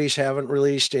authorities haven't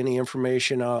released any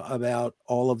information about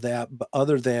all of that, but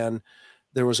other than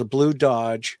there was a blue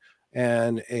Dodge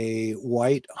and a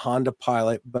white Honda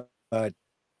Pilot. But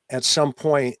at some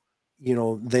point,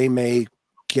 they may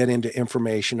get into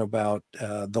information about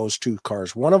those 2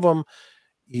 cars. One of them,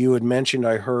 you had mentioned,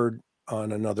 I heard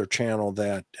on another channel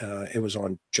that it was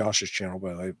on Josh's channel,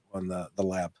 but on the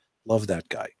lab. Love that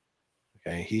guy.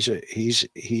 Okay, he's a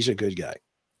good guy.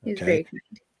 Okay,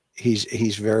 he's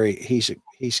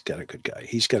got a good guy.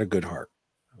 He's got a good heart.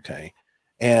 Okay,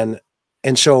 and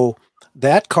so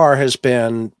that car has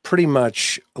been pretty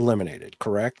much eliminated.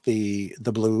 Correct? The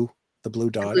blue Dodge. The blue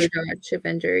Dodge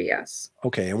Avenger, yes.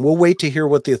 Okay, and we'll wait to hear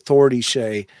what the authorities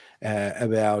say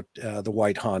about the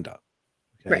white Honda.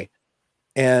 Okay? Right.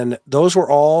 And those were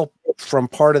all from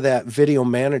part of that video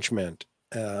management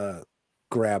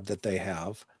grab that they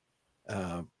have,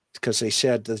 because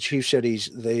the chief said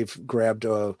they've grabbed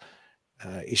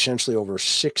essentially over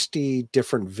 60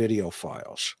 different video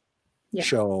files. Yeah.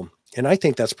 So, and I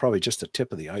think that's probably just the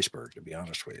tip of the iceberg, to be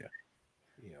honest with you.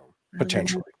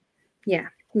 Potentially. Yeah.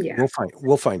 Yeah.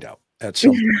 We'll find out at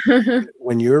some point.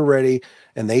 When you're ready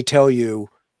and they tell you,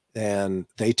 and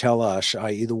they tell us,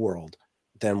 i.e. the world,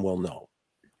 then we'll know.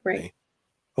 Right.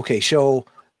 Okay. So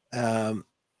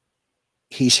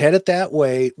he's headed that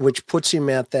way, which puts him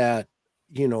at that,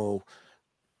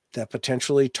 that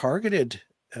potentially targeted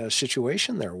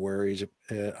situation there where he's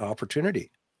an opportunity.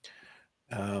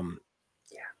 Yeah.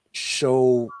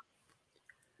 So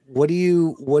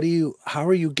how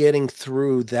are you getting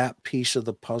through that piece of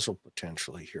the puzzle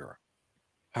potentially here?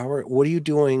 What are you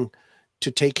doing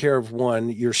to take care of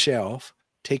yourself,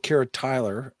 take care of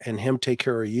Tyler, and him take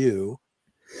care of you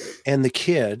and the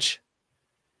kids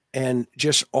and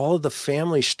just all of the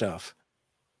family stuff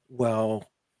while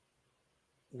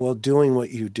doing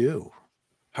what you do?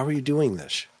 How are you doing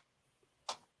this?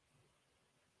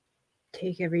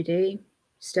 Take every day,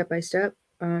 step by step,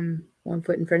 one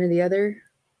foot in front of the other,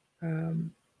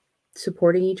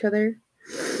 supporting each other.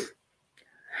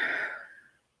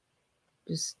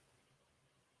 Just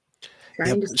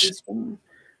trying to stay strong.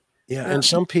 Yeah, and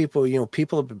some people,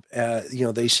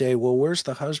 they say, "Well, where's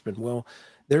the husband?" Well,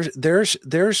 there's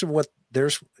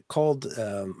called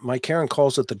my Karen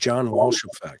calls it the John Walsh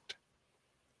effect.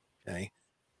 Okay,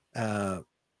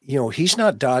 he's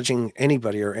not dodging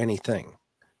anybody or anything.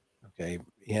 Okay,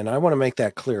 and I want to make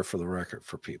that clear for the record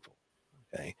for people.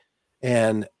 Okay,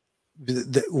 and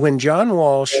when John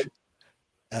Walsh,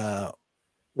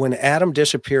 when Adam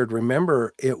disappeared,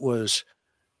 remember it was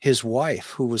his wife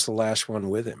who was the last one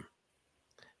with him.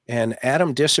 And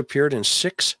Adam disappeared in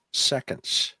 6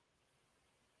 seconds.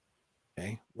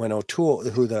 Okay. When O'Toole,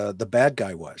 who the bad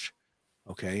guy was,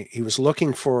 okay, he was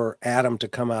looking for Adam to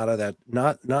come out of that,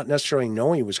 not necessarily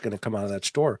knowing he was going to come out of that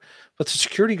store, but the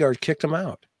security guard kicked him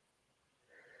out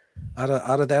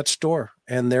of that store.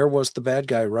 And there was the bad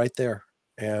guy right there.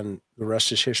 And the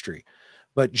rest is history.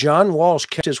 But John Walsh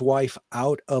kept his wife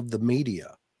out of the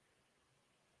media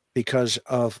because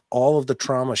of all of the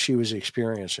trauma she was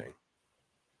experiencing.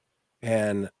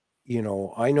 And,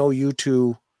 I know you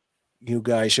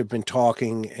guys have been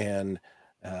talking, and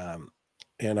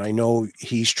I know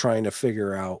he's trying to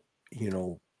figure out,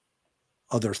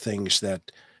 other things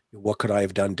that what could I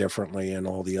have done differently and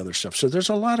all the other stuff. So there's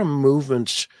a lot of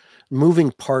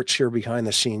moving parts here behind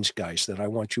the scenes, guys, that I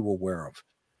want you aware of,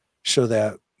 so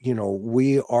that,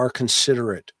 we are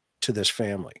considerate to this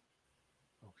family.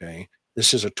 Okay.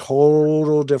 This is a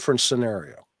total different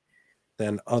scenario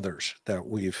than others that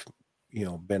we've,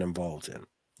 been involved in.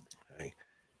 Okay.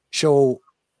 So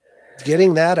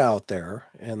getting that out there,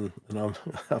 and I'm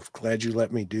glad you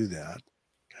let me do that.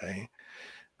 Okay.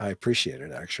 I appreciate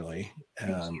it, actually.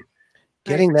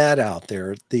 Getting that out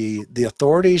there, the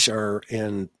authorities are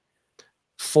in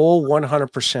full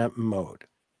 100% mode.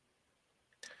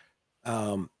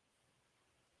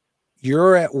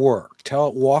 You're at work.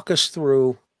 Walk us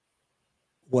through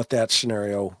what that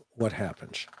scenario, what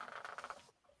happens.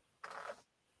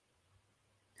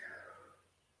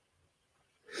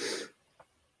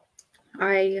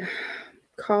 I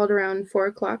called around 4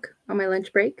 o'clock on my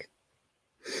lunch break.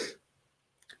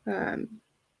 Tyler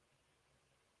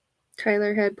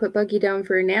had put Buggy down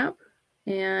for a nap,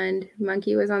 and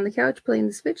Monkey was on the couch playing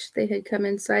the Switch. They had come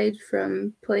inside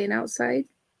from playing outside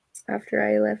after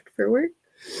I left for work.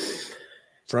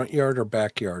 Front yard or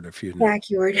backyard, if you know?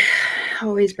 Backyard.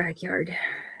 Always backyard.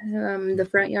 The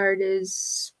front yard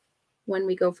is when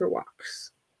we go for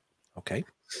walks. Okay.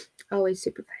 Always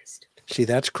supervised. See,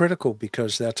 that's critical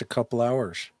because that's a couple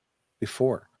hours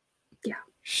before. Yeah.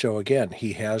 So again,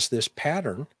 he has this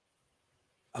pattern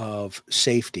of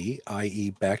safety, i.e.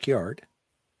 backyard.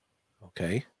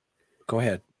 Okay. Go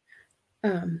ahead.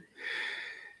 It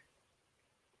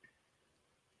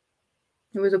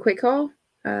was a quick call.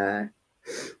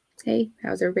 Hey,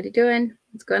 how's everybody doing?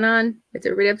 What's going on? What's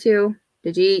everybody up to?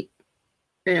 Did you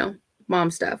eat?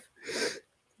 Mom stuff.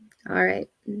 All right.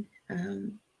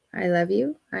 I love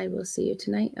you. I will see you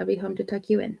tonight. I'll be home to tuck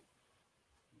you in.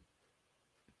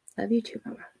 Love you too,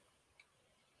 Mama.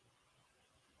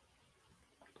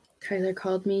 Tyler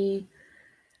called me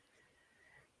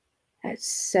at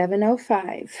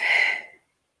 7:05.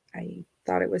 I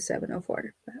thought it was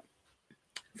 7:04, but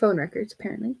phone records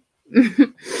apparently.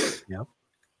 Yep.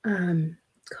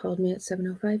 Called me at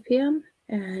 7:05 p.m.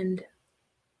 and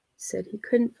said he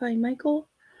couldn't find Michael.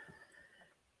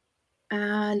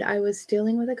 And I was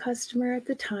dealing with a customer at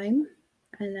the time,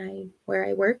 and where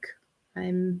I work,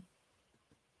 I'm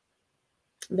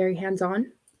very hands-on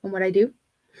what I do.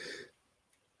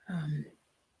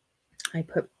 I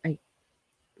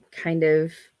kind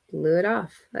of blew it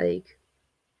off, like,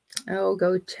 oh,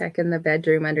 go check in the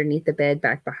bedroom underneath the bed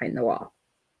back behind the wall.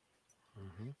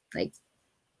 Like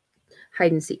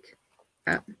hide and seek.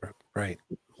 Right.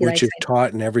 Which is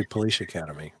taught in every police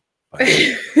academy.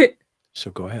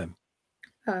 So go ahead.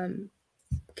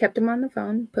 Kept him on the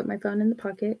phone, put my phone in the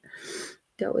pocket,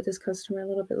 dealt with this customer a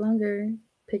little bit longer,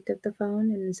 picked up the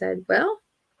phone and said, well,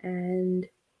 and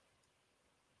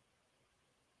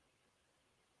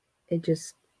it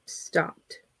just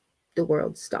stopped. The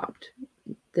world stopped.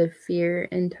 The fear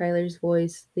in Tyler's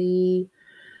voice, he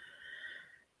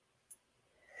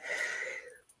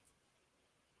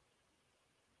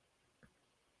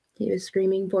was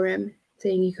screaming for him,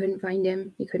 saying he couldn't find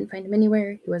him. He couldn't find him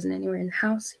anywhere. He wasn't anywhere in the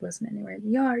house. He wasn't anywhere in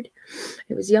the yard.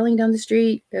 It was yelling down the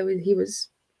street.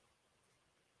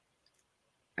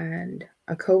 And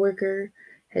a coworker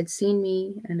had seen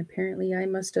me, and apparently I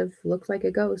must have looked like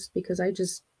a ghost because I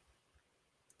just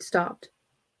stopped.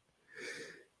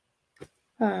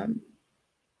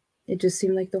 It just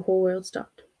seemed like the whole world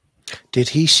stopped. Did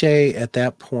he say at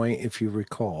that point, if you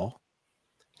recall,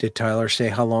 did Tyler say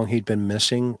how long he'd been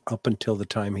missing up until the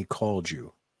time he called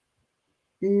you?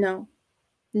 No,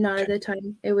 not Okay. at the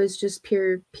time. It was just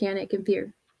pure panic and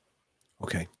fear.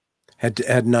 Okay.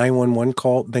 Had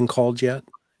 911 been called yet,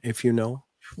 if you know?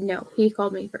 No, he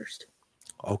called me first.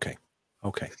 Okay.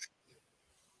 Okay.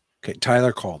 Okay.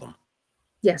 Tyler called him.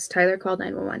 Yes, Tyler called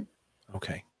 911.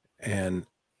 Okay. And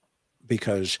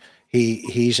because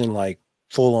he's in like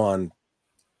full on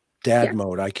dad Yeah,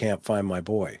 mode, I can't find my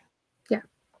boy. yeah,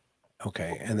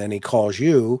 Okay. And then he calls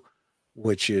you,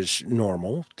 which is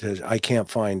normal. I can't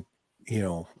find,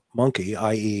 Monkey,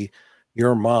 i.e.,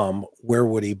 your mom. Where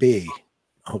would he be?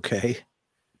 Okay.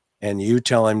 And you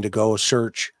tell him to go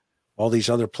search all these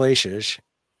other places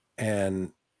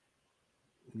and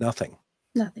nothing.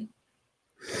 nothing.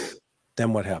 Okay.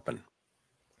 Then what happened?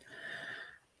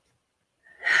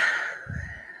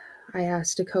 I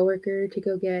asked a coworker to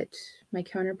go get my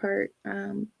counterpart,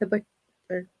 the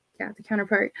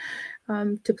counterpart,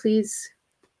 to please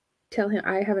tell him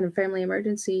I have a family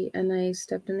emergency. And I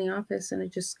stepped in the office, and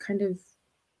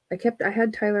I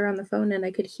had Tyler on the phone, and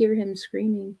I could hear him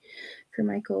screaming for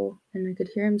Michael, and I could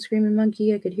hear him screaming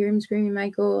Monkey. I could hear him screaming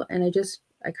Michael, and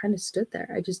I kind of stood there.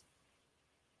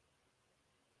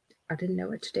 I didn't know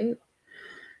what to do.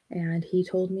 And he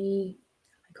told me,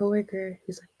 my coworker,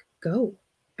 he's like, go.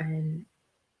 And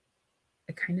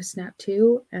I kind of snapped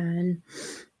to and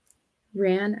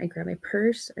ran. I grabbed my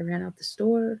purse. I ran out the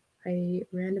store. I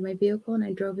ran to my vehicle, and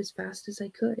I drove as fast as I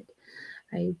could.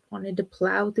 I wanted to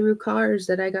plow through cars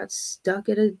that I got stuck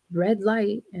at a red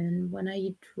light. And when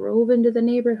I drove into the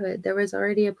neighborhood, there was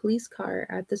already a police car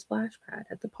at the splash pad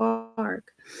at the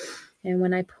park. And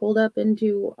when I pulled up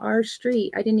into our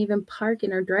street, I didn't even park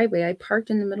in our driveway. I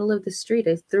parked in the middle of the street.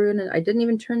 I didn't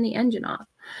even turn the engine off.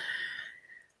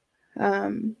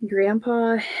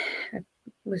 Grandpa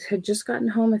had just gotten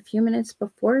home a few minutes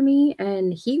before me,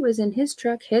 and he was in his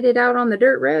truck headed out on the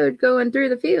dirt road going through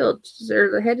the fields,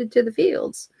 or headed to the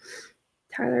fields.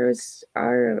 Tyler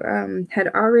had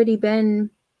already been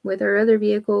with our other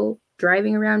vehicle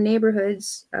driving around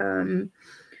neighborhoods,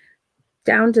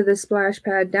 down to the splash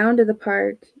pad, down to the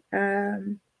park.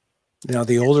 Now,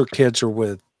 the older kids are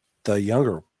with the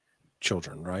younger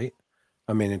children, right?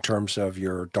 I mean, in terms of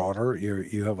your daughter,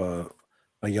 you have a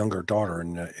younger daughter,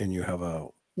 and you have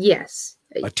Yes.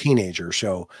 a teenager.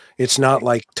 So it's not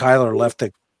like Tyler left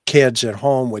the kids at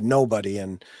home with nobody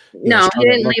and No, he started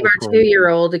didn't leave looking our for 'em.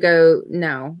 2-year-old to go.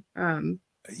 No.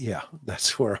 Yeah,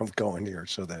 that's where I'm going here,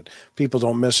 so that people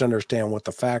don't misunderstand what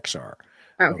the facts are.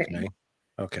 Okay. Okay.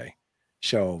 Okay.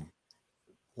 So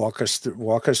walk us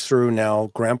through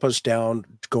now. Grandpa's down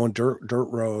going dirt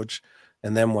roads,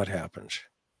 and then what happens?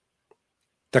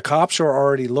 The cops are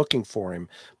already looking for him,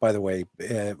 by the way,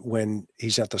 when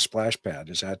he's at the splash pad.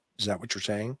 Is that what you're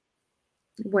saying?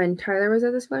 When Tyler was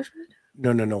at the splash pad?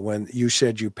 No, no, no. When you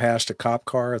said you passed a cop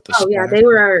car at the Oh yeah, splash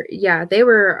pad? they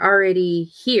were already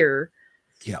here,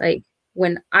 Yeah, like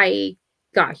when I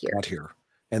got here. got here.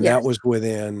 And that Yes. was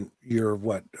within your,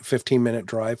 what, 15-minute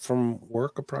drive from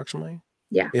work approximately,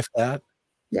 Yeah. if that?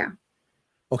 Yeah.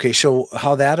 Okay, so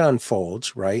how that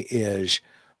unfolds, right, is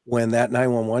when that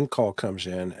 911 call comes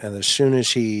in, and as soon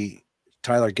as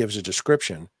Tyler gives a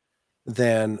description,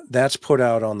 then that's put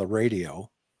out on the radio,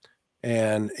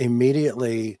 and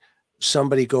immediately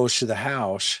somebody goes to the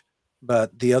house,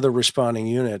 but the other responding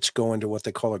units go into what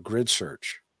they call a grid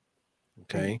search. Right.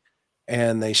 Okay.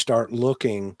 And they start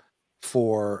looking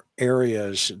for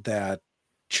areas that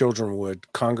children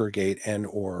would congregate and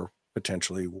or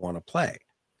potentially want to play.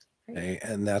 Right. Okay.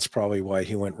 And that's probably why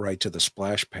he went right to the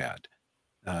splash pad.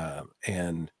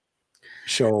 And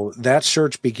so that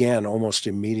search began almost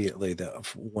immediately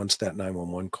once that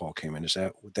 911 call came in.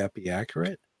 Would that be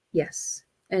accurate? Yes.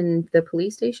 And the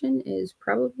police station is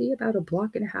probably about a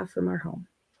block and a half from our home.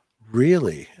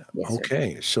 Really? Yes, sir.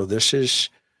 Okay. So this is,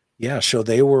 yeah. So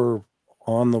they were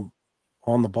on the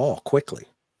on the ball quickly.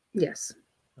 Yes.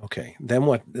 Okay. Then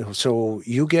what? So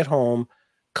you get home,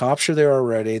 cops are there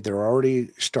already. They're already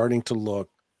starting to look.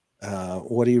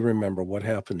 What do you remember? What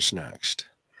happens next?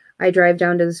 I drive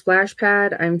down to the splash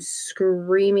pad. I'm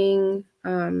screaming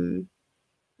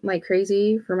like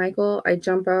crazy for Michael. I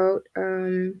jump out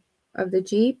of the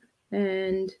Jeep,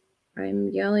 and I'm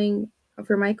yelling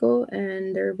for Michael,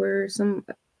 and there were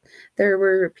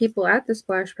people at the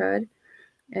splash pad.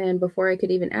 And before I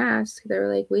could even ask, they were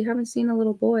like, "We haven't seen a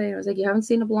little boy." I was like, "You haven't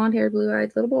seen a blonde-haired,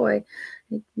 blue-eyed little boy?"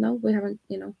 Like, "No, we haven't."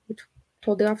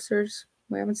 Told the officers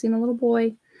we haven't seen a little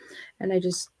boy. And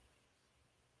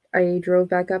I drove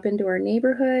back up into our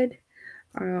neighborhood.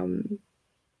 Um,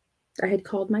 I had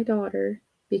called my daughter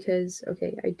because,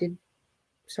 okay,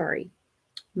 sorry,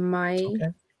 my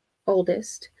Okay.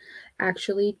 oldest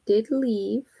actually did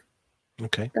leave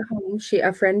Okay. the home.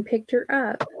 A friend picked her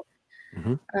up.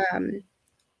 Hmm.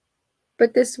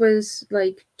 But this was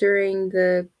like during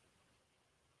the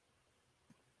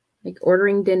like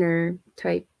ordering dinner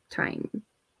type time.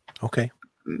 Okay.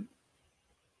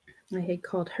 I had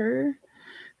called her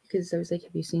because I was like,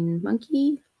 "Have you seen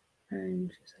Monkey?"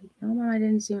 And she's like, "No, Mom, I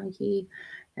didn't see Monkey."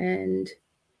 And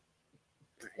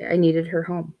I needed her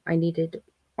home. I needed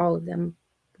all of them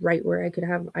right where I could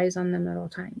have eyes on them at all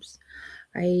times.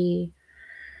 I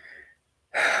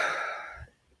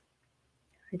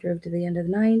I drove to the end of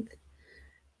the ninth.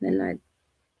 Then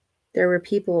there were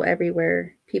people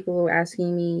everywhere. People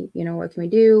asking me, what can we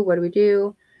do? What do we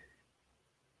do?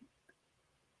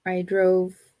 I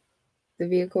drove the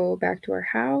vehicle back to our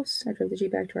house. I drove the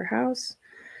Jeep back to our house.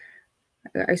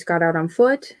 I got out on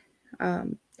foot.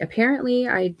 Apparently,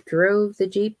 I drove the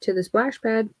Jeep to the splash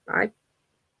pad. I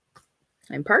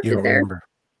parked You it don't there. remember?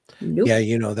 Nope. Yeah,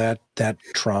 that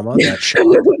trauma, that shock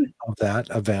of that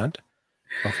event.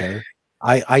 Okay.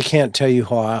 I can't tell you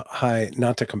how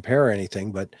not to compare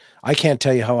anything, but I can't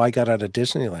tell you how I got out of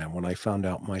Disneyland when I found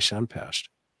out my son passed.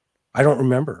 I don't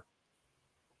remember.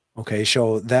 Okay,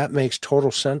 so that makes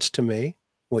total sense to me,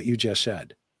 what you just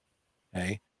said.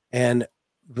 Okay. And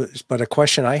but a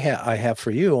question I have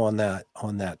for you on that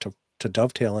to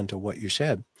dovetail into what you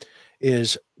said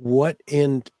is what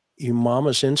in your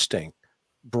mama's instinct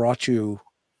brought you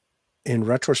in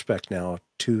retrospect now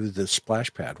to the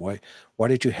splash pad? Why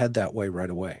did you head that way right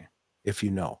away, if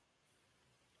you know?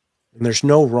 And there's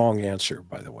no wrong answer,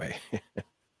 by the way.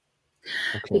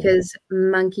 Okay. Because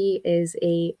Monkey is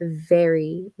a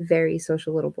very, very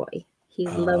social little boy. He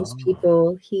loves Oh,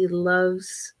 people.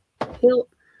 He'll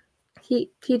he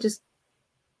just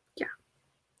yeah.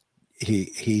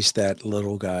 he's that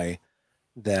little guy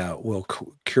that will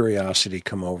curiosity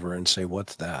come over and say,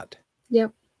 "What's that?"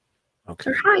 Yep. Or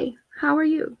Okay. hi, how are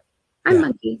you? I'm Yeah,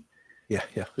 Monkey. yeah,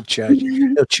 yeah. He'll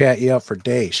chat you up for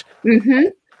days. Mm-hmm.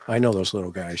 I know those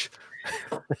little guys.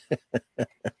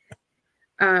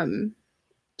 Um,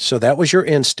 So that was your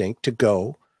instinct to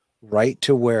go right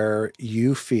to where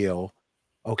you feel,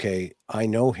 okay, I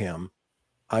know him.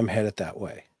 I'm headed that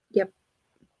way. yep.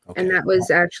 And Okay. that was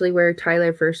actually where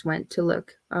Tyler first went to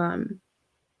look.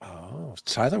 Oh,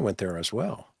 Tyler went there as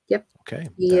well. Yep. Okay.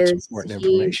 He That's is important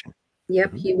he information.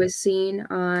 yep, Mhm. he was seen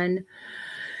on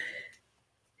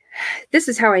this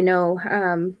is how I know.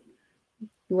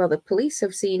 Well, the police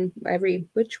have seen every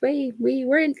which way we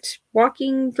went,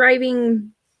 walking,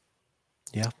 driving,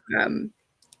 Yeah. um,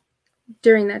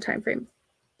 during that time frame.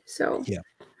 So, Yeah.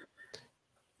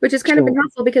 which has kind of been So,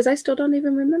 helpful because I still don't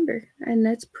even remember, and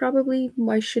that's probably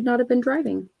why I should not have been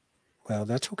driving. well,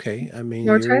 that's okay. I mean,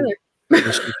 Nor Tyler.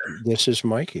 this is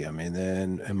Mikey. I mean,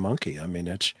 and Monkey. I mean,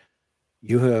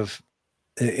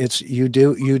 you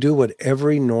do what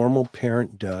every normal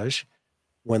parent does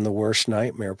when the worst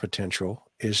nightmare potential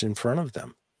is in front of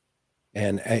them.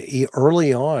 And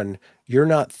early on, you're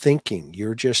not thinking,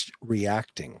 you're just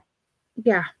reacting.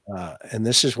 Yeah. And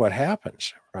this is what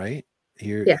happens, right?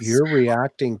 You're Yes. you're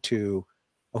reacting to,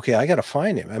 okay, I got to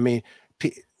find him. I mean,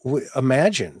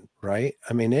 imagine, right?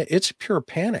 I mean, it's pure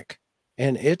panic,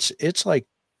 and it's like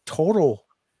total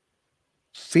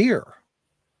fear.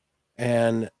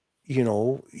 And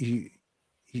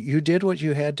you did what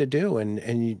you had to do,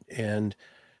 and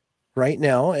right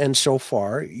now, and so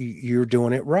far, you're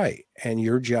doing it right. And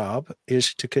your job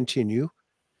is to continue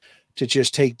to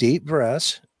just take deep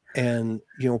breaths and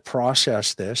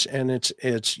process this. And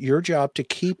it's your job to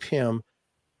keep him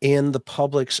in the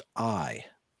public's eye.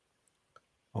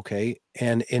 Okay.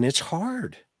 And it's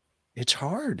hard, It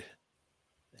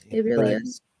really but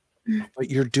is.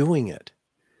 you're doing it.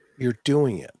 You're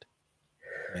doing it.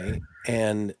 Okay.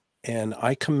 And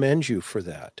I commend you for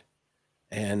that.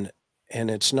 And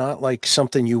it's not like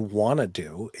something you want to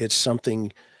do. It's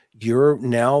something you're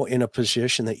now in a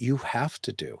position that you have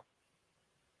to do.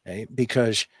 Okay?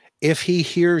 Because if he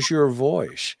hears your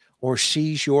voice or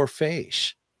sees your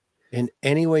face in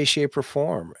any way, shape, or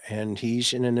form, and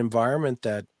he's in an environment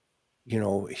that,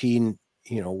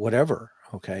 whatever,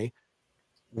 okay,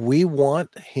 we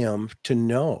want him to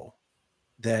know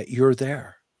that you're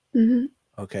there. Hmm.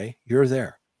 Okay. You're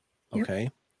there. Yep. Okay.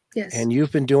 Yes. And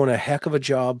you've been doing a heck of a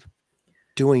job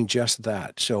doing just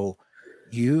that. So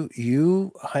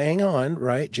you hang on,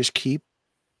 right? Just keep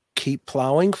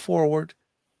plowing forward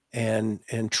and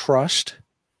trust,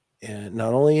 and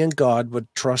not only in God,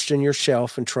 but trust in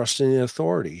yourself and trust in the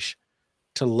authorities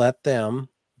to let them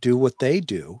do what they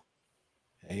do.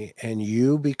 Okay? And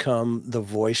you become the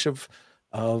voice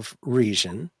of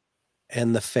reason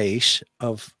and the face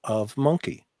of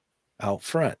Monkey out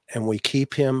front. And we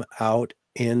keep him out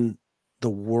in the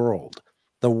world.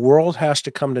 The world has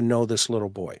to come to know this little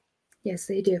boy. Yes,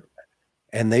 they do.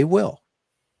 And they will.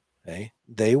 Okay?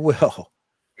 They will.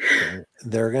 Okay?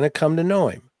 They're going to come to know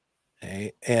him.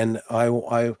 Okay? And I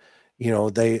want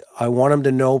them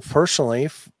to know personally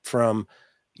from,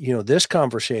 this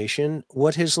conversation,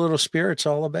 what his little spirit's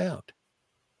all about.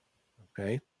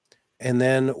 Okay. And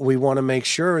then we want to make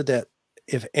sure that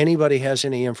if anybody has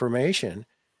any information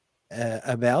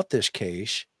about this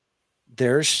case,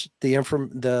 there's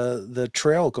the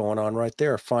trail going on right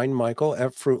there. Find Michael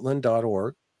at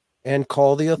fruitland.org and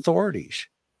call the authorities.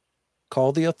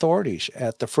 Call the authorities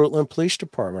at the Fruitland Police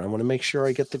Department. I want to make sure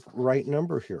I get the right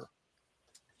number here.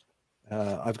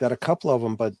 I've got a couple of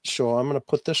them, so I'm going to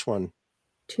put this one.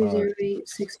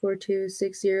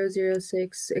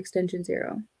 208-642-6006, extension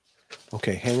 0.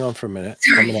 Okay, hang on for a minute.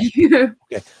 Sorry.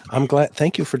 I'm glad.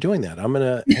 Thank you for doing that. I'm going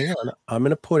to hang on. I'm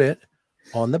going to put it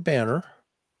on the banner.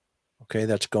 Okay,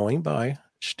 that's going by.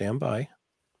 Stand by.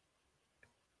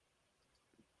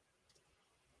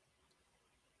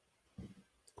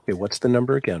 Okay, what's the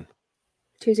number again?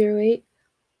 208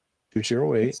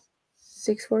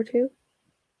 642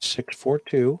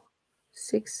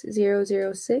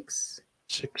 6006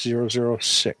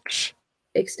 6006.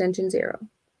 Extension 0.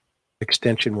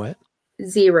 Extension what?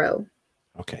 0.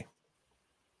 Okay.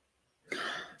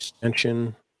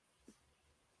 Extension.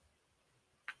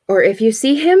 Or if you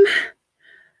see him,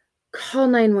 call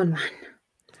 911.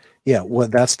 Yeah, well,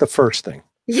 that's the first thing.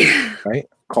 Yeah. Right?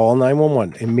 Call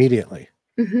 911 immediately.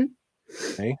 Mm-hmm.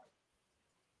 Okay.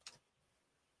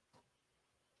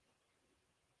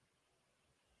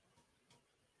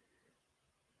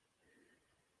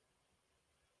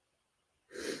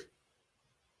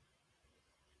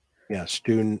 Yeah,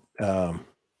 student. That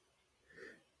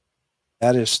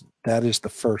is the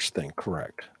first thing.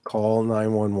 Correct. Call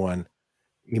 911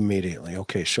 immediately.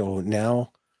 Okay, so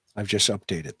now I've just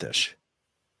updated this.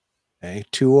 Okay,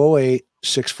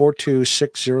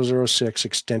 208-642-6006,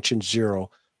 extension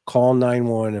 0. Call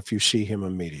 911 if you see him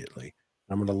immediately.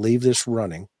 I'm going to leave this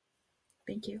running.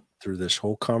 Thank you. Through this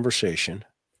whole conversation.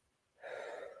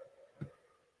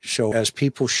 So as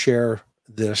people share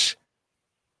this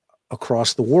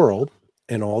across the world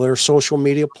and all their social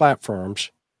media platforms,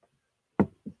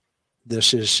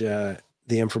 this is the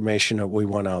information that we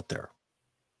want out there.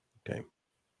 Okay.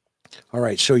 All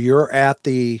right. So you're at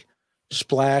the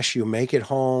splash, you make it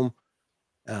home.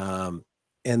 And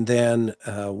then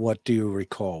what do you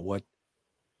recall?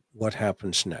 What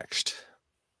happens next?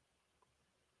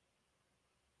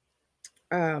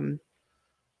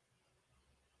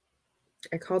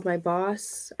 I called my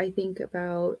boss, I think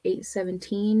about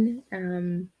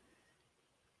 8:17.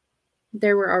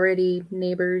 There were already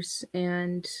neighbors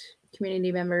and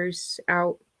community members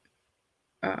out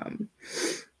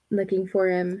looking for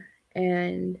him.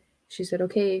 And she said,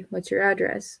 okay, what's your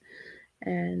address?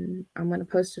 And I'm going to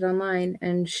post it online.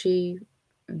 And she,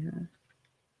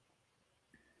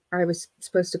 I was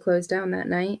supposed to close down that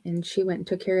night, and she went and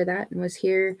took care of that and was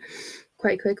here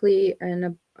quite quickly.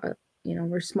 And,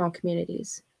 we're small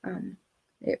communities.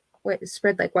 It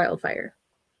spread like wildfire,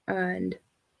 and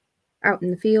out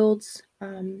in the fields,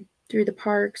 through the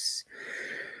parks,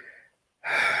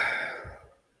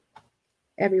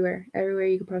 everywhere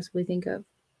you could possibly think of.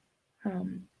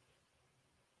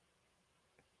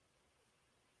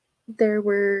 There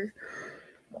were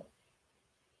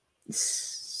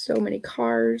so many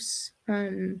cars,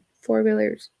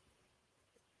 four-wheelers.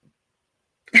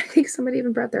 I think somebody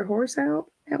even brought their horse out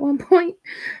at one point.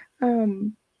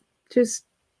 Just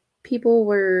people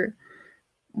were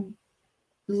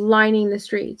lining the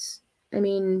streets. I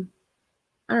mean,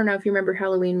 I don't know if you remember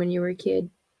Halloween when you were a kid.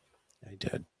 I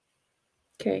did.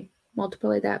 Okay.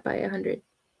 Multiply that by 100.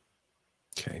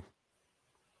 Okay.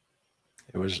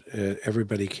 It was,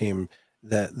 everybody came.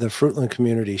 The Fruitland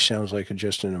community sounds like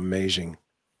just an amazing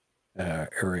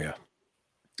area.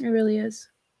 It really is.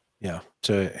 Yeah.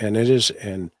 And it is,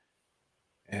 and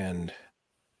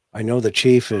I know the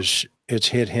chief it's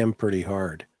hit him pretty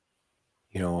hard.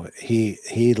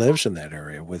 He lives in that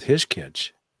area with his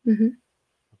kids. Mm-hmm.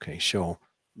 Okay. So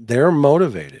they're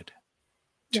motivated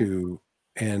to,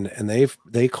 and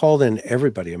they called in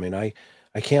everybody. I mean, I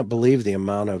can't believe the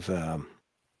amount of,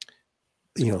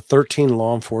 13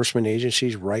 law enforcement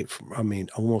agencies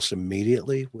almost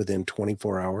immediately within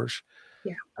 24 hours.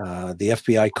 Yeah. The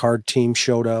FBI card team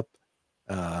showed up.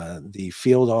 The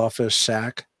field office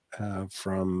SAC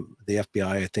from the FBI,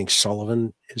 I think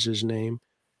Sullivan is his name.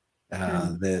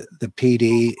 The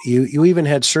PD, you even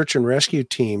had search and rescue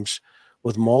teams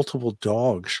with multiple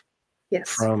dogs. Yes.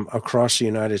 From across the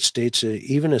United States,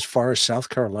 even as far as South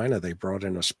Carolina, they brought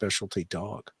in a specialty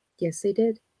dog. Yes, they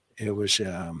did. It was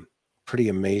pretty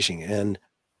amazing. And,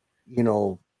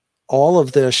 all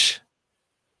of this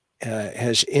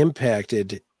has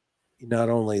impacted not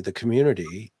only the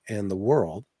community and the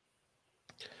world,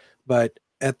 but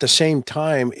at the same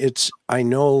time, I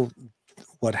know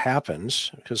what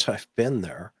happens because I've been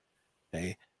there.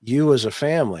 Okay. You as a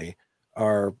family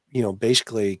are,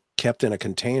 basically kept in a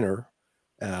container.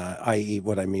 I.e.,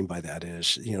 what I mean by that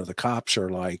is, the cops are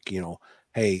like,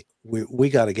 hey, we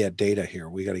got to get data here.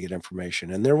 We got to get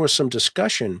information. And there was some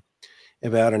discussion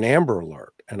about an Amber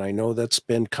Alert. And I know that's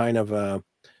been kind of a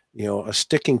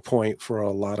sticking point for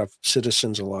a lot of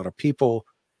citizens, a lot of people.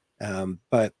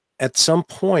 But at some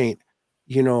point,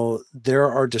 there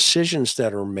are decisions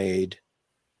that are made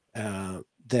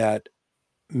that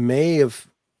may have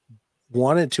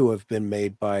wanted to have been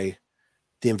made by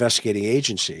the investigating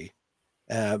agency,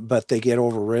 but they get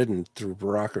overridden through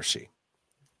bureaucracy.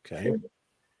 Okay. True.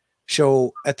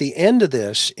 So at the end of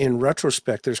this, in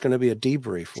retrospect, there's going to be a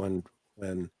debrief when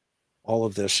all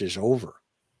of this is over.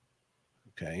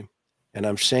 Okay. And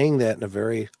I'm saying that in a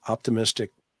very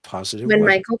optimistic, positive When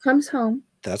way. Michael comes home.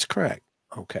 That's correct.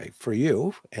 Okay. For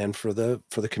you and for the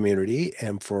community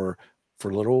and for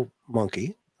little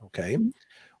monkey. Okay. Mm-hmm.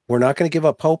 We're not going to give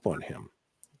up hope on him.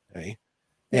 Okay.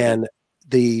 Yeah. And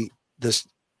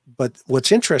but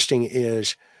what's interesting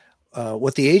is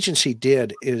what the agency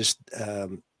did is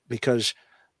because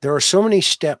there are so many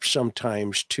steps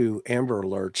sometimes to Amber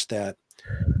Alerts that,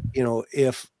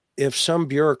 if some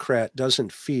bureaucrat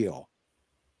doesn't feel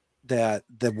that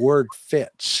the word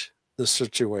fits the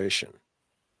situation,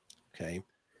 okay,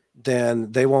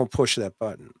 then they won't push that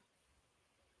button.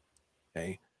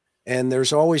 Okay. And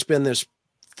there's always been this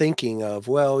thinking of,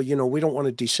 well, we don't want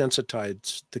to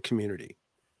desensitize the community.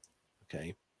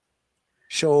 Okay.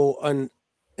 So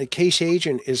a case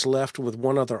agent is left with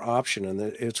one other option, and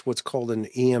it's what's called an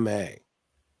EMA.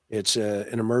 It's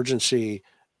an emergency,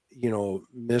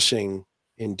 missing,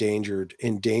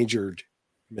 endangered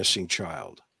missing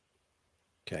child.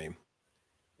 Okay.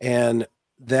 And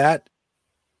that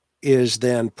is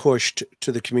then pushed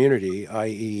to the community,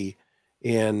 i.e.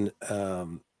 in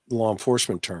law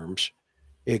enforcement terms.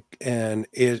 It's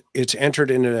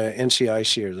entered into the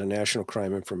NCIC, or the National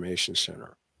Crime Information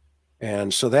Center.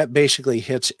 And so that basically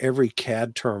hits every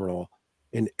CAD terminal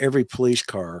in every police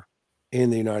car in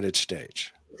the United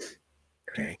States.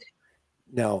 Okay.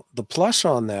 Now, the plus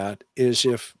on that is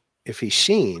if he's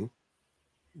seen,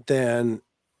 then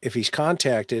if he's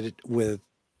contacted with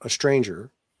a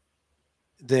stranger,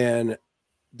 then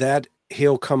that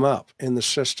he'll come up in the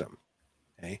system.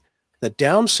 Okay. The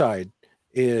downside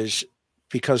is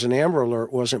because an Amber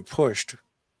Alert wasn't pushed,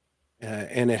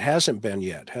 and it hasn't been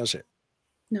yet, has it?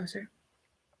 No, sir.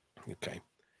 Okay.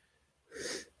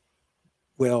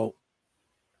 Well,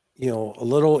 a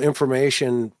little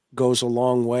information goes a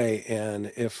long way.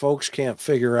 And if folks can't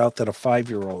figure out that a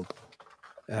 5-year-old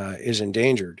is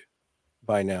endangered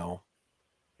by now,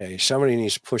 okay, somebody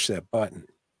needs to push that button,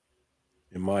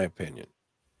 in my opinion.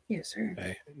 Yes, sir.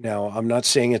 Okay. Now, I'm not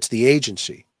saying it's the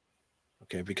agency,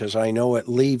 okay, because I know it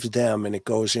leaves them and it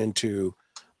goes into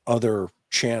other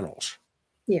channels.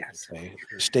 Yes. Okay.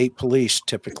 The state police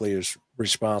typically is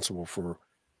responsible for,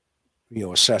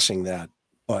 assessing that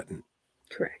button.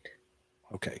 Correct.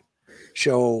 Okay.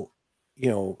 So,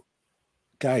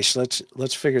 guys,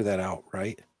 let's figure that out,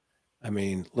 right? I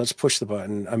mean, let's push the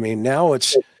button. I mean, now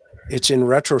it's in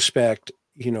retrospect,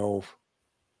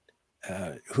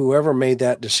 whoever made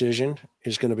that decision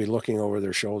is going to be looking over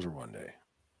their shoulder one day.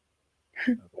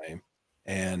 Okay.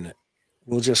 And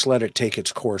we'll just let it take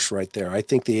its course right there. I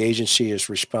think the agency has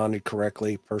responded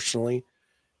correctly personally.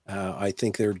 I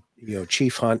think they're,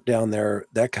 Chief Hunt down there,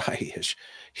 that guy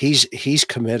he's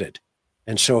committed.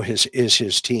 And so is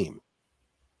his team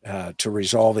to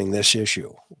resolving this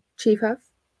issue. Chief Huff?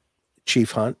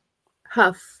 Chief Hunt?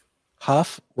 Huff.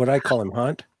 Huff? Would I call him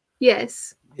Hunt?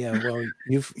 Yes. Yeah, well,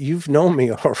 you've known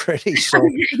me already, so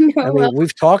I mean,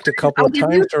 we've talked a couple of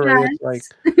times already. It's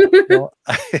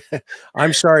like,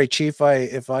 I'm sorry, Chief,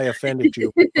 if I offended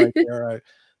you right there.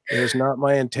 It was not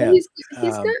my intent.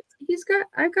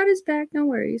 I've got his back. No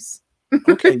worries.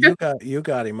 Okay, you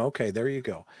got him. Okay, there you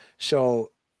go.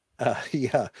 So,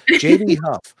 yeah, JD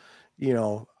Huff.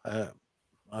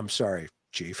 I'm sorry,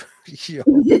 Chief.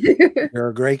 You're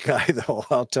a great guy, though.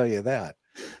 I'll tell you that.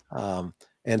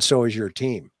 And so is your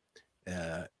team.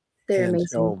 They're and amazing.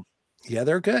 So, yeah,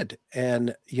 they're good.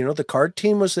 And, the card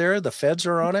team was there. The feds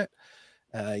are on it.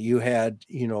 You had,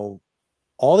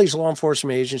 all these law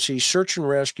enforcement agencies, search and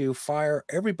rescue, fire,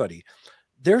 everybody.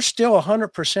 They're still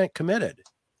 100% committed.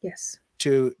 Yes.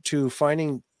 To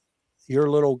finding your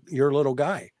little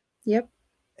guy. Yep.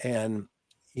 And,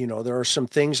 there are some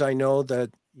things I know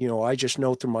that, I just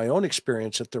know through my own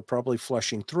experience that they're probably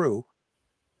flushing through.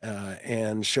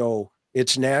 And so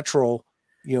it's natural,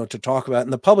 to talk about,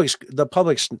 and the public's,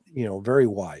 very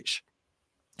wise,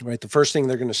 right? The first thing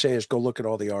they're going to say is go look at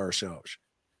all the RSOs.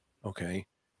 Okay.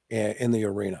 In the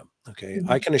arena. Okay.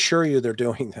 I can assure you they're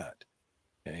doing that.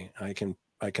 Okay. I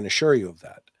can assure you of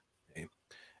that. Okay?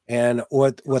 And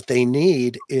what they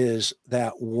need is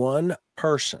that one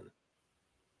person,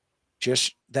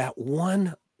 just that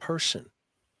one person,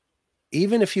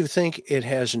 even if you think it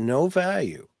has no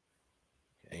value,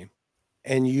 okay,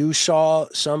 and you saw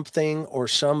something or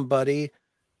somebody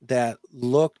that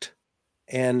looked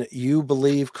and you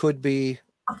believe could be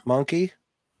Monkey,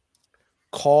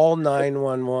 call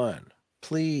 911.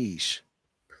 Please,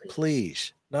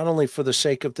 please. Not only for the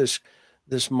sake of this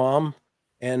mom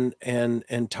and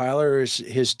Tyler is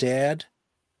his dad,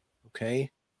 okay,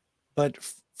 but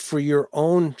for your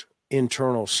own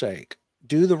internal sake,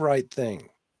 do the right thing.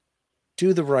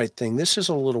 Do the right thing. This is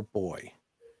a little boy.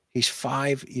 He's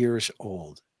 5 years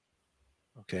old.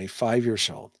 Okay, 5 years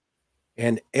old.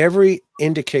 And every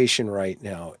indication right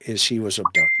now is he was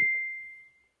abducted.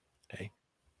 Okay.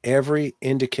 Every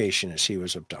indication is he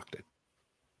was abducted.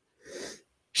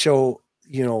 So,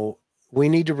 we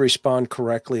need to respond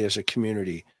correctly as a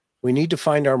community. We need to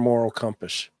find our moral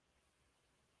compass.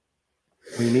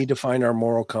 We need to find our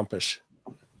moral compass.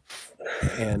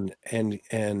 And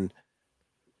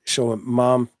so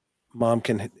mom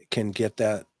can get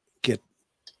the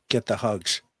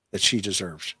hugs that she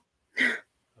deserves.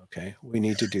 Okay. We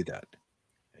need to do that.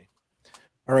 Okay.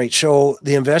 All right. So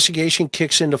the investigation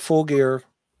kicks into full gear.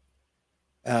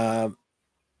 And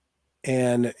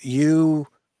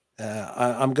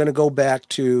I'm going to go back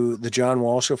to the John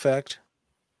Walsh effect.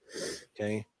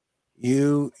 Okay.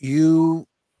 You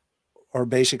are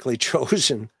basically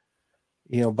chosen,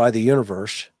 by the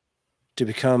universe to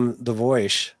become the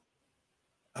voice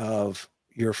of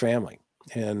your family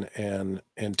and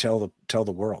tell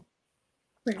the world.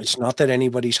 Right. It's not that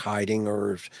anybody's hiding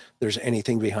or there's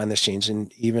anything behind the scenes.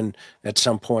 And even at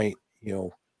some point,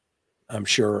 I'm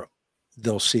sure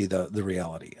they'll see the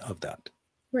reality of that.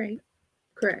 Right.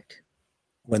 Correct.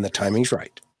 When the timing's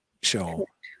right. So,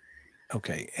 correct.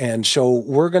 Okay. And so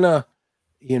we're going to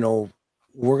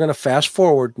fast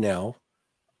forward now.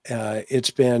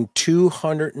 It's been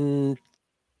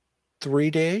 203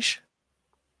 days,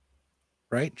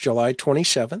 right? July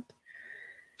 27th,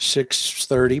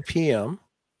 6:30 p.m.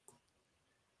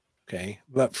 Okay.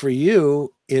 But for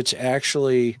you, it's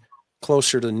actually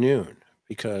closer to noon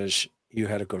because you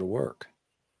had to go to work.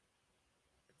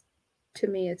 To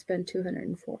me, it's been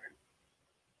 204.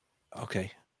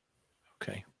 Okay.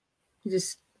 Okay.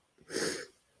 Just.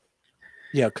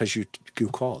 Yeah, because you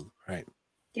called, right?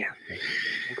 Yeah.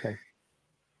 Okay.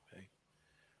 Okay.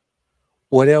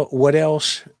 What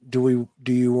else do we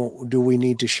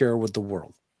need to share with the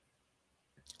world?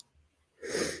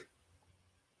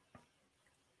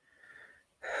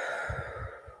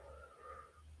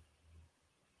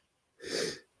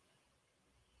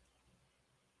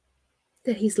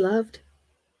 That he's loved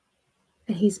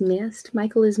and he's missed.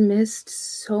 Michael is missed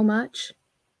so much.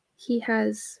 He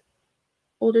has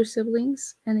older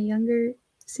siblings and a younger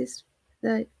sister.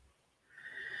 That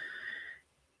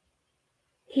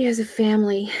he has a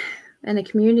family and a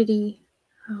community,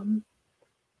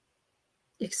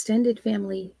 extended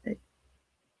family that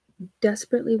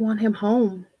desperately want him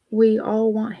home. We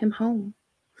all want him home.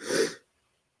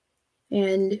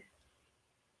 And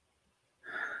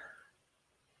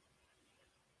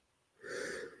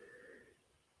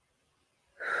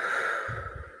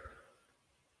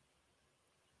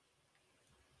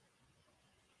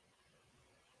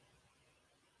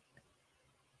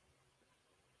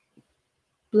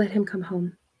let him come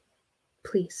home,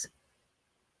 please.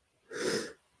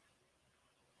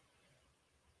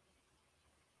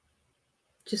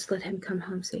 Just let him come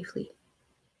home safely.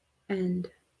 And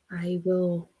I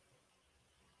will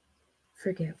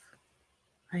forgive.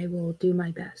 I will do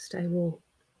my best. I will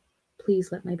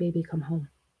please let my baby come home.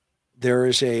 There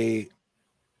is a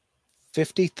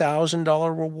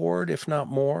 $50,000 reward, if not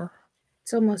more.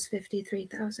 It's almost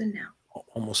 $53,000 now.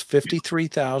 Almost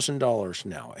 $53,000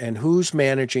 now. And who's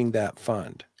managing that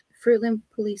fund? Fruitland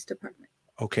Police Department.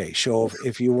 Okay, so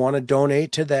if you want to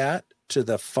donate to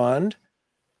the fund,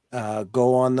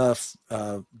 go on this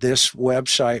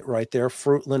website right there,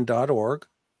 fruitland.org,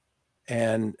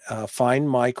 and find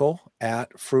Michael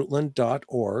at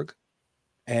fruitland.org,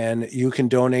 and you can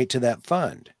donate to that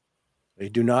fund. They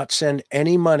do not send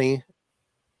any money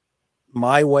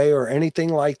my way or anything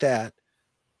like that.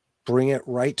 Bring it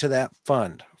right to that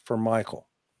fund for Michael.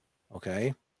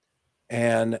 Okay.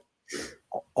 And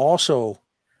also,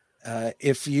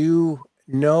 if you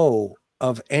know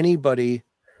of anybody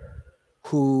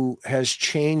who has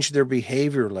changed their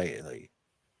behavior lately,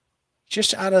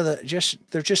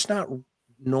 they're just not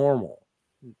normal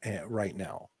right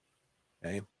now.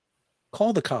 Okay.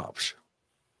 Call the cops,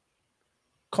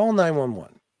 call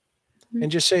 911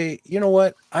 and just say, you know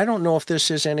what? I don't know if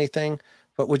this is anything,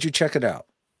 but would you check it out?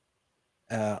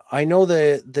 I know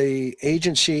the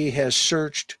agency has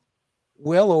searched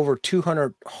well over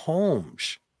 200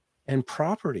 homes and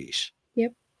properties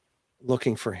Yep.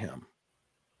 looking for him.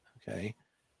 Okay.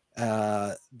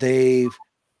 They've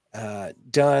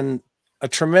done a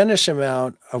tremendous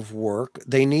amount of work.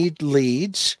 They need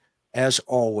leads, as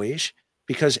always,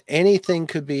 because anything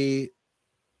could be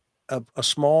a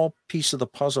small piece of the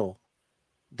puzzle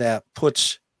that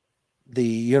puts the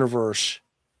universe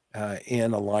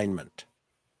in alignment.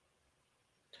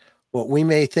 What we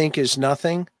may think is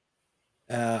nothing.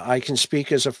 I can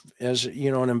speak as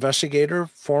an investigator,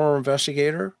 former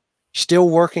investigator, still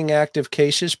working active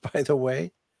cases, by the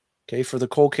way, okay, for the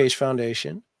Cold Case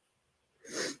Foundation.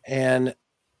 And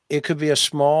it could be a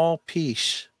small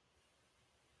piece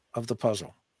of the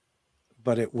puzzle,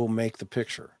 but it will make the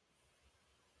picture.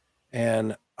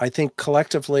 And I think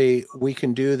collectively we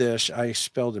can do this. I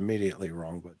spelled immediately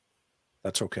wrong, but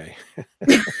that's okay.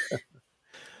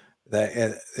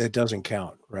 It doesn't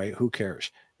count, right? Who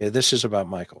cares? This is about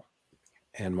Michael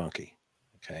and Monkey.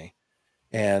 Okay.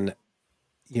 And,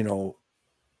 you know,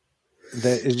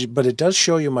 but it does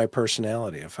show you my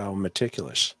personality of how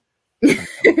meticulous I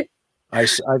am.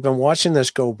 I've been watching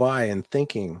this go by and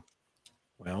thinking,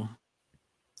 well,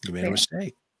 you made a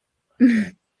mistake.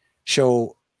 Okay.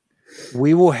 So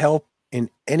we will help in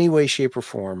any way, shape, or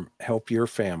form, help your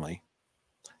family.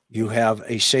 You have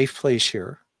a safe place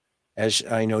here, as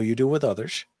I know you do with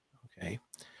others. Okay.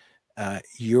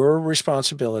 Your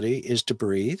responsibility is to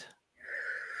breathe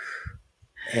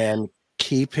and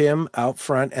keep him out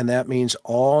front. And that means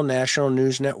all national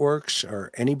news networks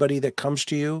or anybody that comes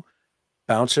to you,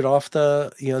 bounce it off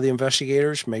the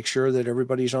investigators, make sure that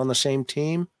everybody's on the same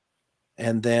team.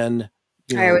 And then,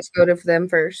 I always go to them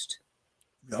first.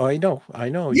 Oh, I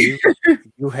know.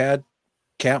 You had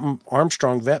Captain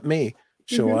Armstrong vet me,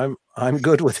 so I'm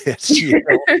good with this,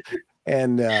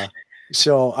 And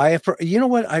so you know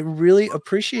what? I really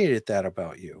appreciated that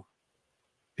about you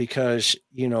because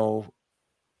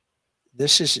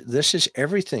this is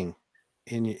everything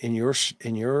in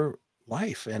your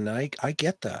life, and I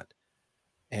get that.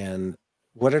 And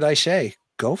what did I say?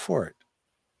 Go for it.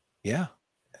 Yeah,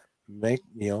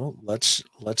 let's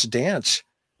dance.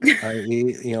 And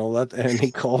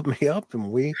he called me up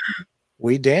and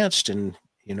we danced and,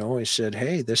 I said,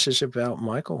 hey, this is about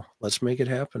Michael. Let's make it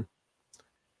happen.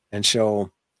 And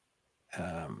so,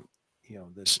 um,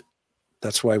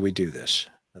 that's why we do this.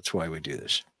 That's why we do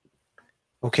this.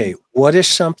 Okay. What is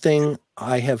something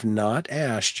I have not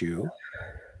asked you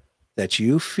that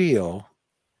you feel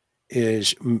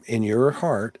is in your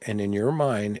heart and in your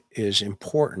mind is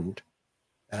important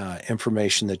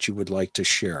information that you would like to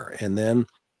share? And then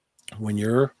when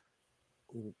you're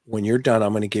done,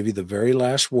 I'm going to give you the very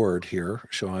last word here.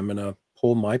 So I'm going to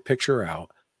pull my picture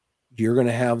out. You're going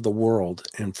to have the world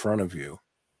in front of you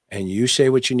and you say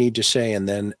what you need to say. And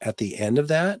then at the end of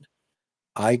that,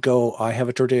 I have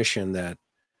a tradition that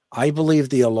I believe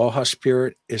the Aloha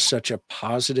spirit is such a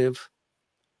positive,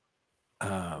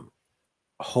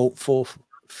 hopeful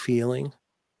feeling.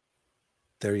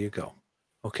 There you go.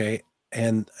 Okay.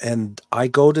 And I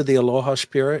go to the Aloha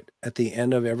spirit at the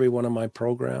end of every one of my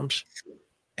programs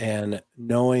and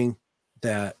knowing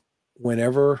that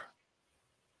whenever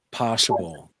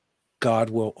possible, God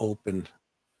will open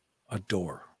a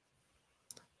door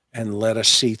and let us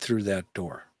see through that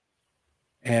door.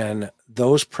 And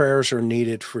those prayers are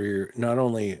needed for not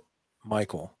only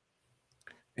Michael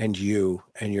and you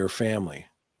and your family,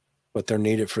 but they're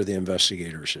needed for the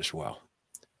investigators as well.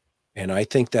 And I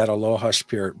think that Aloha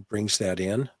spirit brings that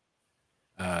in.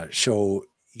 So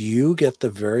you get the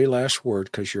very last word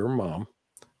because you're mom.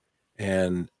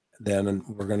 And then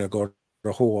we're going to go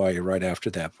to Hawaii right after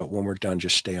that. But when we're done,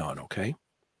 just stay on, okay?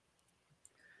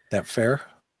 That fair?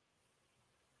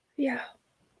 Yeah,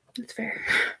 that's fair.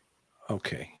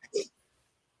 Okay.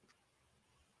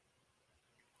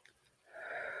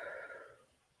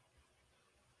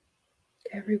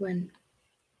 Everyone,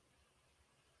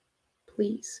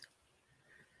 please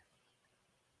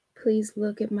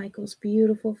look at Michael's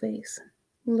beautiful face.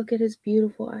 Look at his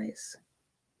beautiful eyes.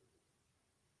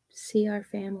 See our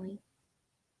family.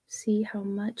 See how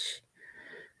much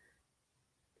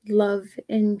love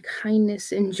and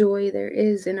kindness and joy there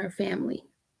is in our family.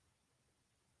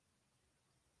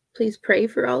 Please pray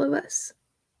for all of us.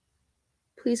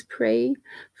 Please pray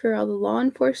for all the law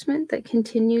enforcement that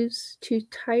continues to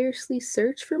tirelessly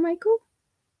search for Michael.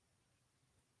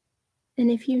 And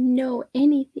if you know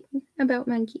anything about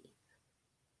Monkey,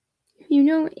 if you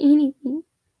know anything,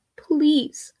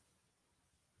 please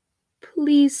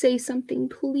say something,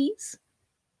 please.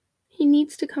 He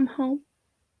needs to come home.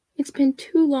 It's been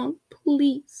too long,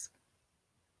 please.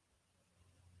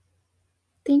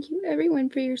 Thank you, everyone,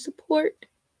 for your support.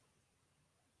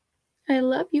 I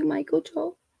love you, Michael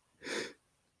Joel.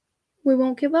 We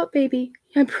won't give up, baby.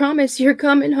 I promise you're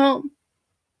coming home.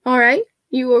 All right?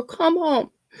 You will come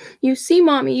home. You see,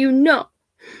 Mommy, you know.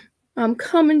 I'm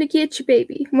coming to get you,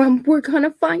 baby. We're going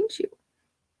to find you.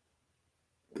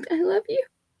 I love you.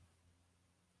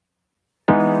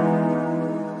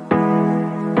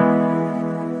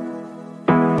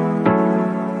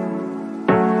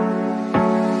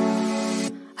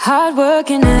 Hard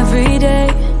working every day,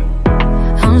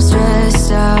 I'm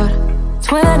stressed out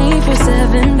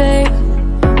 24/7, babe.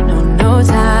 No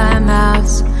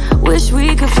timeouts, wish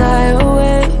we could fly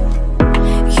away.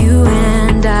 You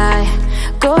and I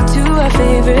go to our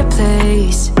favorite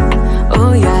place.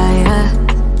 Oh yeah,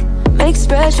 make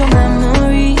special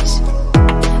memories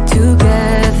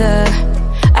together.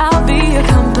 I'll be your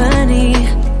company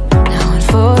now and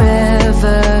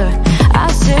forever.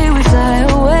 I say we fly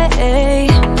away,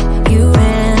 you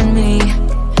and me,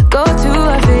 go to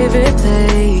our favorite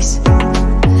place.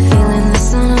 Feeling the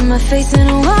sun on my face in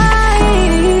Hawaii.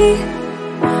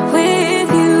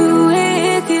 With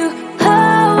you,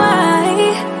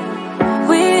 Hawaii.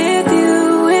 With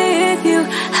you,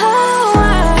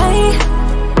 Hawaii.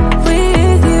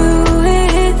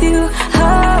 With you,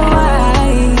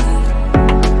 Hawaii.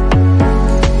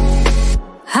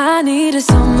 I need a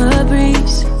summer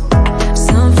breeze,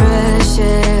 some fresh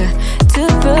air to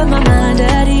put my mind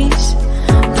at ease.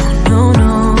 No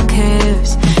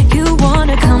cares. You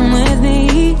wanna come with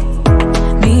me?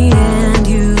 Me and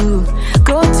you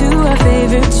go to our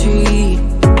favorite tree.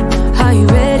 Are you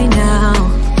ready now?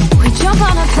 We jump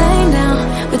on a plane now.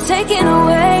 We're taking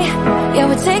away. Yeah,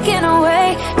 we're taking away.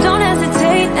 Don't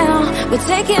hesitate now. We're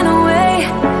taking away.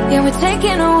 Yeah, we're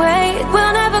taking away.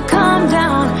 We'll never come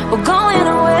down. We're going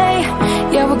away.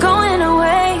 Yeah, we're going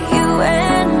away. You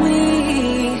and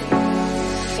me.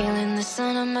 Feeling the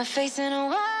sun on my face in a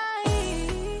while.